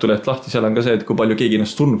Postimees Õhtuleht lahti, seal on ka see, et kui palju keegi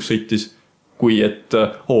ennast surnuks sõitis, kui et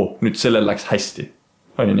nüüd sellel läks hästi.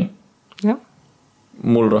 On ju nii? Jah.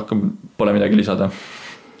 Mul rohkem pole midagi lisada.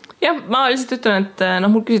 Jah, ma lihtsalt ütlen, et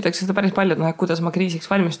mul küsitakse seda päris palju, et kuidas ma kriisiks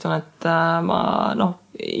valmistun, et ma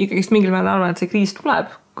ikkagist mingil määral arvan, et see kriis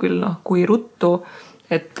tuleb küll, kui ruttu,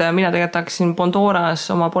 et mina tegelikult hakkasin Bondoras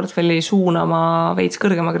oma portfelli suunama veits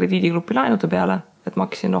kõrgema krediidigrupi laenude peale, et ma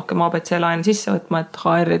hakkasin rohkem ABC laene sisse võtma, et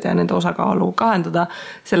HR-id ja nende osakaalu kahendada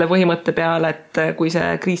selle põhimõtte peale, et kui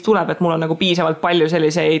see kriis tuleb, et mul on nagu piisavalt palju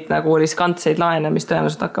selliseid nagu riskantseid laene, mis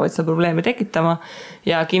tõenäoliselt hakkavad seda probleemi tekitama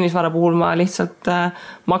ja kinnisvara puhul ma lihtsalt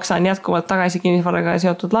maksan jätkuvalt tagasi kinnisvaraga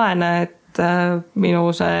seotud laene, et minu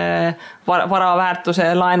see vara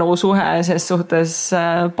väärtuse laenu suhe ses suhtes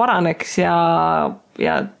paraneks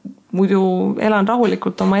ja muidu elan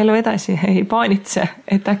rahulikult oma elu edasi, ei paanitse,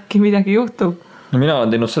 et äkki midagi juhtub. No mina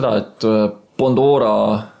olen teinud seda, et Bondora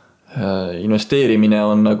investeerimine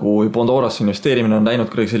on nagu, Bondorasse investeerimine on läinud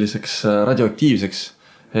kuidagi selliseks radioaktiivseks,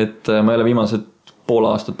 et ma ei ole viimased pool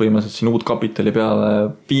aastat põhimõtteliselt siin uut kapitali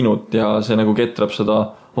peale viinud ja see nagu ketrab seda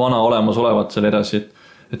vana olemasolevat seal edasi,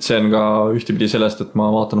 et see on ka ühtepidi sellest, et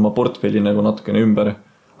ma vaatan oma portfelli nagu natukene ümber,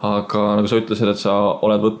 aga nagu sa ütlesid, et sa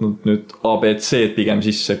oled võtnud nüüd ABC pigem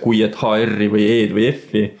sisse, kui et HR-i või E-d või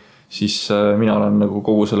F-i, siis mina olen nagu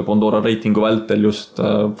kogu selle Bondora reitingu vältel just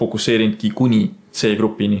fokusseerinudki kuni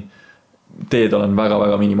C-grupini. Teed olen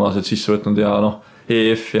väga-väga minimaalselt sisse võtnud ja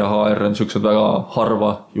EF ja HR on sellised väga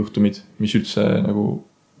harva juhtumid, mis üldse nagu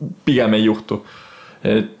pigem ei juhtu.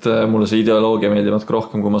 Et mulle see ideoloogia meeldib natuke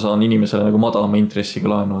rohkem, kui ma saan inimesele nagu madalama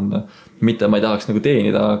intressiga laenu anda. Mitte ma ei tahaks nagu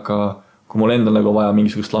teenida, aga kui mul endal nagu vaja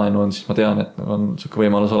mingisugust laenu on, siis ma tean, et on selline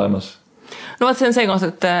võimalus olemas. No vaat see on see koht,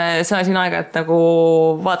 et sa siin aega, et nagu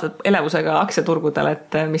vaatad elevusega aktsiaturgudel,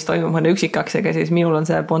 et mis toimub mõne üksikaksiaga, siis minul on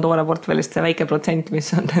see Bondora portfellist see väike protsent, mis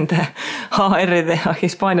on nende HR-ide ja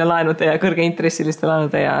Hispaania laenude ja kõrge intressiliste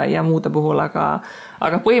laenude ja muude puhul,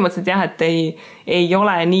 aga põhimõtteliselt jah, et ei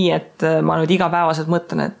ole nii, et ma nüüd igapäevaselt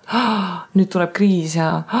mõtlen, et nüüd tuleb kriis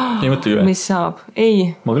ja mis saab.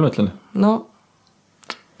 Ei. Ma küll mõtlen. No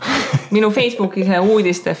minu Facebooki see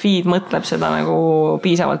uudiste feed mõtleb seda nagu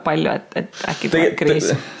piisavalt palju, et äkki tuleb kriis.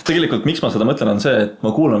 Tegelikult miks ma seda mõtlen on see, et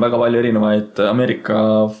ma kuulan väga palju erinevaid Ameerika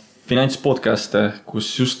finantspodcaste, kus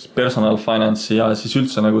just personal finance ja siis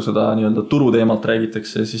üldse nagu seda nii-öelda turuteemalt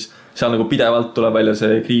räägitakse, siis seal nagu pidevalt tuleb välja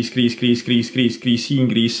see kriis siin,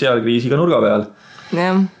 kriis seal, kriis iga nurga peal.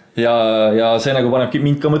 Ja see nagu panebki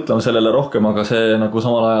mind ka mõtlema sellele rohkem, aga see nagu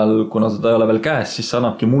samal ajal, kuna seda ei ole veel käes, siis see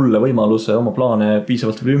annabki mulle võimaluse oma plaane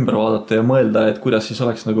piisavalt veel ümber vaadata ja mõelda, et kuidas siis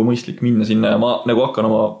oleks nagu mõistlik minna sinna ja ma nagu hakkan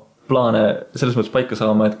oma plaane selles mõttes paika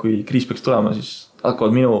saama, et kui kriis peaks tulema, siis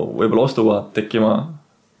hakkavad minu võib-olla ostukohad tekkima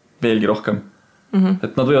veelgi rohkem.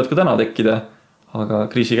 Et nad võivad ka täna tekkida, aga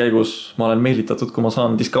kriisi käigus ma olen meelitatud, kui ma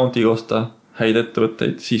saan discountiga osta häid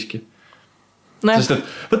ettevõtteid siiski. Sest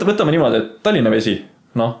et võtame niimoodi, et Tallinna Vesi,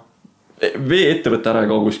 vee ettevõtte ära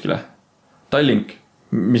ei kao kuskile. Tallink,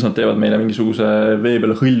 mis nad teevad meile mingisuguse vee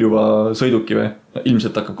peale hõljuva sõiduki või?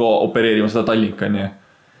 Ilmselt hakkab ka opereerima seda Tallinka, nii.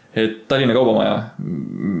 Et Tallinna kaubamaja,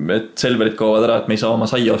 et Selverid kaovad ära, et me ei saa oma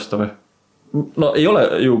saia osta või? No ei ole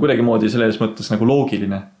ju kuidagi moodi selles mõttes nagu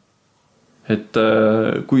loogiline. Et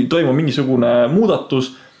kui toimub mingisugune muudatus,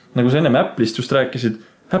 nagu sa ennem Apple'ist just rääkisid,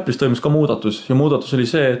 Apple'ist toimus ka muudatus ja muudatus oli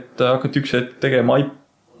see, et hakati üks hetk tegema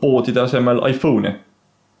iPodide asemel iPhone'i.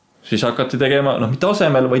 Siis hakati tegema, mitte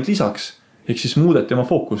asemel, vaid lisaks. Ehk siis muudeti oma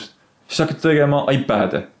fookust. Siis hakati tegema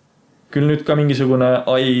iPad'e. Küll nüüd ka mingisugune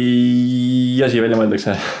asi välja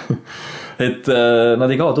mõeldakse. Et nad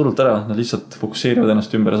ei kao turult ära, nad lihtsalt fokusseerivad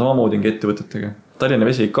ennast ümber ja samamoodi ongi ettevõtetega. Tallinna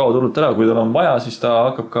Vesi ei kao turult ära, kui tal on vaja, siis ta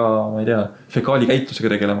hakkab ka, ma ei tea, fekaali käitlusega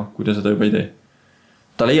tegelema, kui ta seda juba ei tee.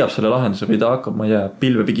 Ta leiab selle lahenduse või ta hakkab, ma ei tea,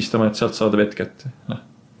 pilve pigistama, et sealt saada vett kätte.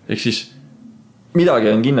 Ehk siis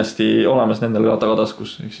midagi on kindlasti olemas nendel ka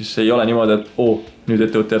tagataskus. Ehk siis ei ole niimoodi, et nüüd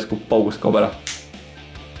ettevõtte järsku paugust kaob ära.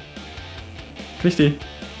 Kristi?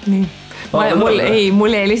 Nii.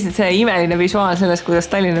 Mul jäi lihtsalt see imeline visuaal sellest, kuidas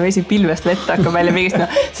Tallinna Vesi pilvest vett hakkab välja pigistama.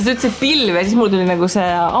 Sest ütlesid pilve ja siis mul tuli nagu see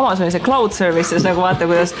Amazoni, see cloud services, nagu vaata,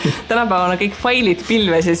 kuidas tänapäeval on kõik failid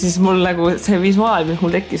pilves ja siis mul nagu see visuaal, mis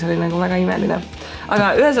mul tekkis, oli nagu väga imeline.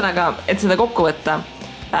 Aga ühesõnaga, et seda kokku võtta,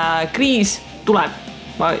 kriis tuleb.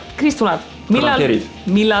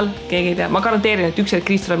 Millal? Keegi ei tea. Ma garanteerin, et üks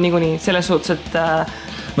kriis tuleb niikuinii selles suhtes, et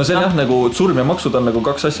no see on jah, nagu surm ja maksud on nagu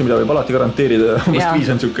kaks asja, mida võib alati garanteerida. Kriis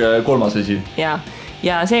on siuke kolmas asi.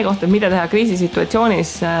 Ja see koht, et mida teha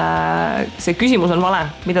kriisisituatsioonis, see küsimus on vale.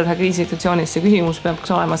 Mida teha kriisisituatsioonis, see küsimus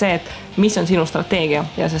peaks olema see, et mis on sinu strateegia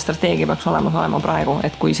ja see strateegia peaks olema praegu.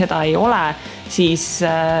 Et kui seda ei ole, siis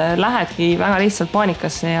lähedki väga lihtsalt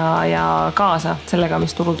paanikasse ja kaasa sellega,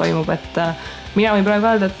 mis turul toimub. Et mina võin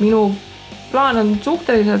praegu öelda, et minu plaan on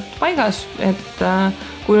suhteliselt paigas, et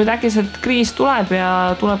kui nüüd äkkiselt kriis tuleb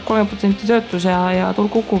ja tuleb 30% töötus ja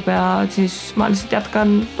turg kukub ja siis ma lihtsalt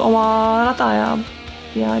jätkan oma rada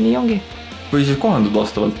ja nii ongi. Või siis kohandud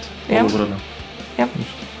vastavalt olukorrale. Jah.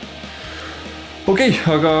 Okei,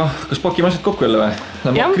 aga kas pakime asjad kokku jälle või?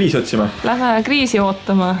 Lähme kriisi otsima? Lähme kriisi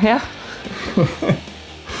ootama, jah.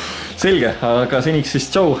 Selge, aga seniks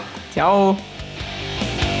siis tšau. Tšau.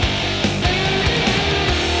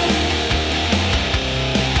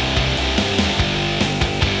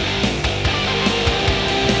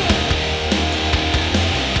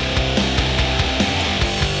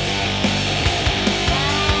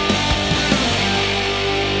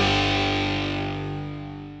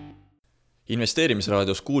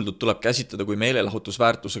 Investeerimisraadios kuuldud tuleb käsitleda kui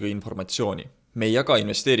meelelahutusväärtusega informatsiooni. Me ei jaga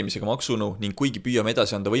investeerimisega maksunu ning kuigi püüame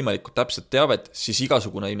edasi anda võimalikult täpset teavet, siis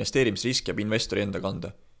igasugune investeerimisrisk jääb investori enda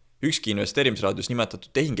kanda. Ükski investeerimisraadios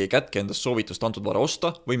nimetatud tehing ei kätke endast soovitust antud vara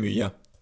osta või müüa.